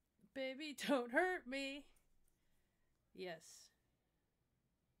 Baby, don't hurt me. Yes.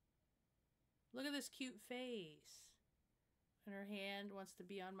 Look at this cute face. And her hand wants to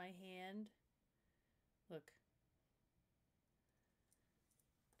be on my hand. Look.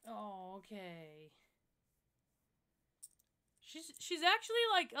 Oh, okay. She's actually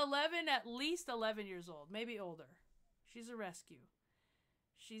like 11, at least 11 years old. Maybe older. She's a rescue.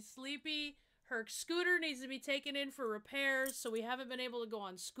 She's sleepy. Her scooter needs to be taken in for repairs, so we haven't been able to go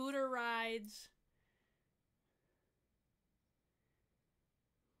on scooter rides.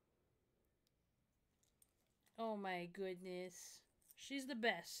 Oh my goodness. She's the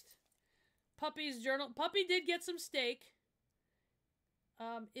best. Puppy's journal. Puppy did get some steak.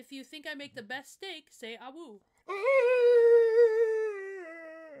 If you think I make the best steak, say awoo.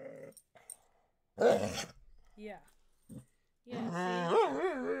 Yeah. Yeah,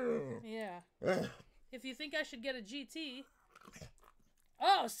 see? Yeah. If you think I should get a GT.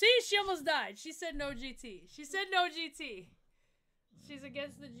 Oh, see? She almost died. She said no GT. She said no GT. She's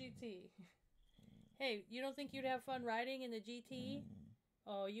against the GT. Hey, you don't think you'd have fun riding in the GT?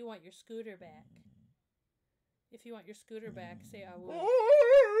 Oh, you want your scooter back. If you want your scooter back, say I will.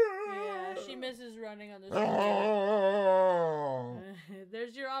 Yeah, she misses running on the scooter.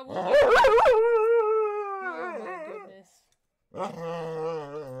 There's your I will. Oh my goodness.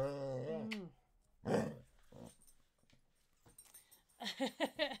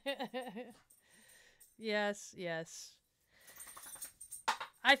 Yes.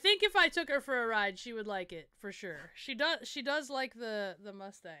 I think if I took her for a ride, she would like it for sure. She does like the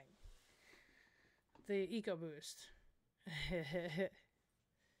Mustang. The EcoBoost.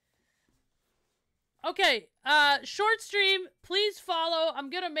 Okay, short stream. Please follow. I'm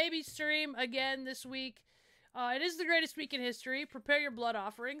gonna maybe stream again this week. It is the greatest week in history. Prepare your blood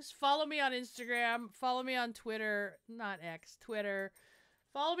offerings. Follow me on Instagram. Follow me on Twitter. Not X, Twitter.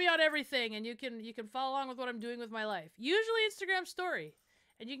 Follow me on everything, and you can follow along with what I'm doing with my life. Usually Instagram story,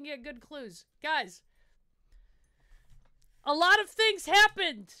 and you can get good clues. Guys, a lot of things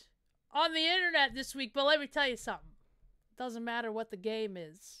happened on the internet this week, but let me tell you something. Doesn't matter what the game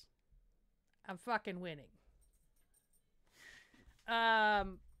is. I'm fucking winning. Have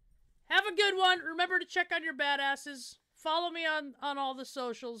a good one. Remember to check on your badasses. Follow me on all the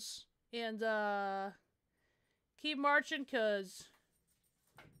socials. And keep marching, cause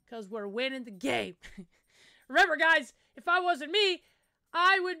we're winning the game. Remember, guys, if I wasn't me,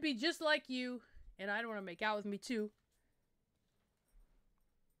 I would be just like you. And I'd want to make out with me too.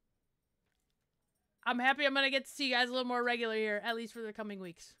 I'm happy I'm going to get to see you guys a little more regular here, at least for the coming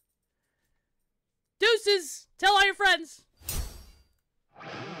weeks. Deuces! Tell all your friends!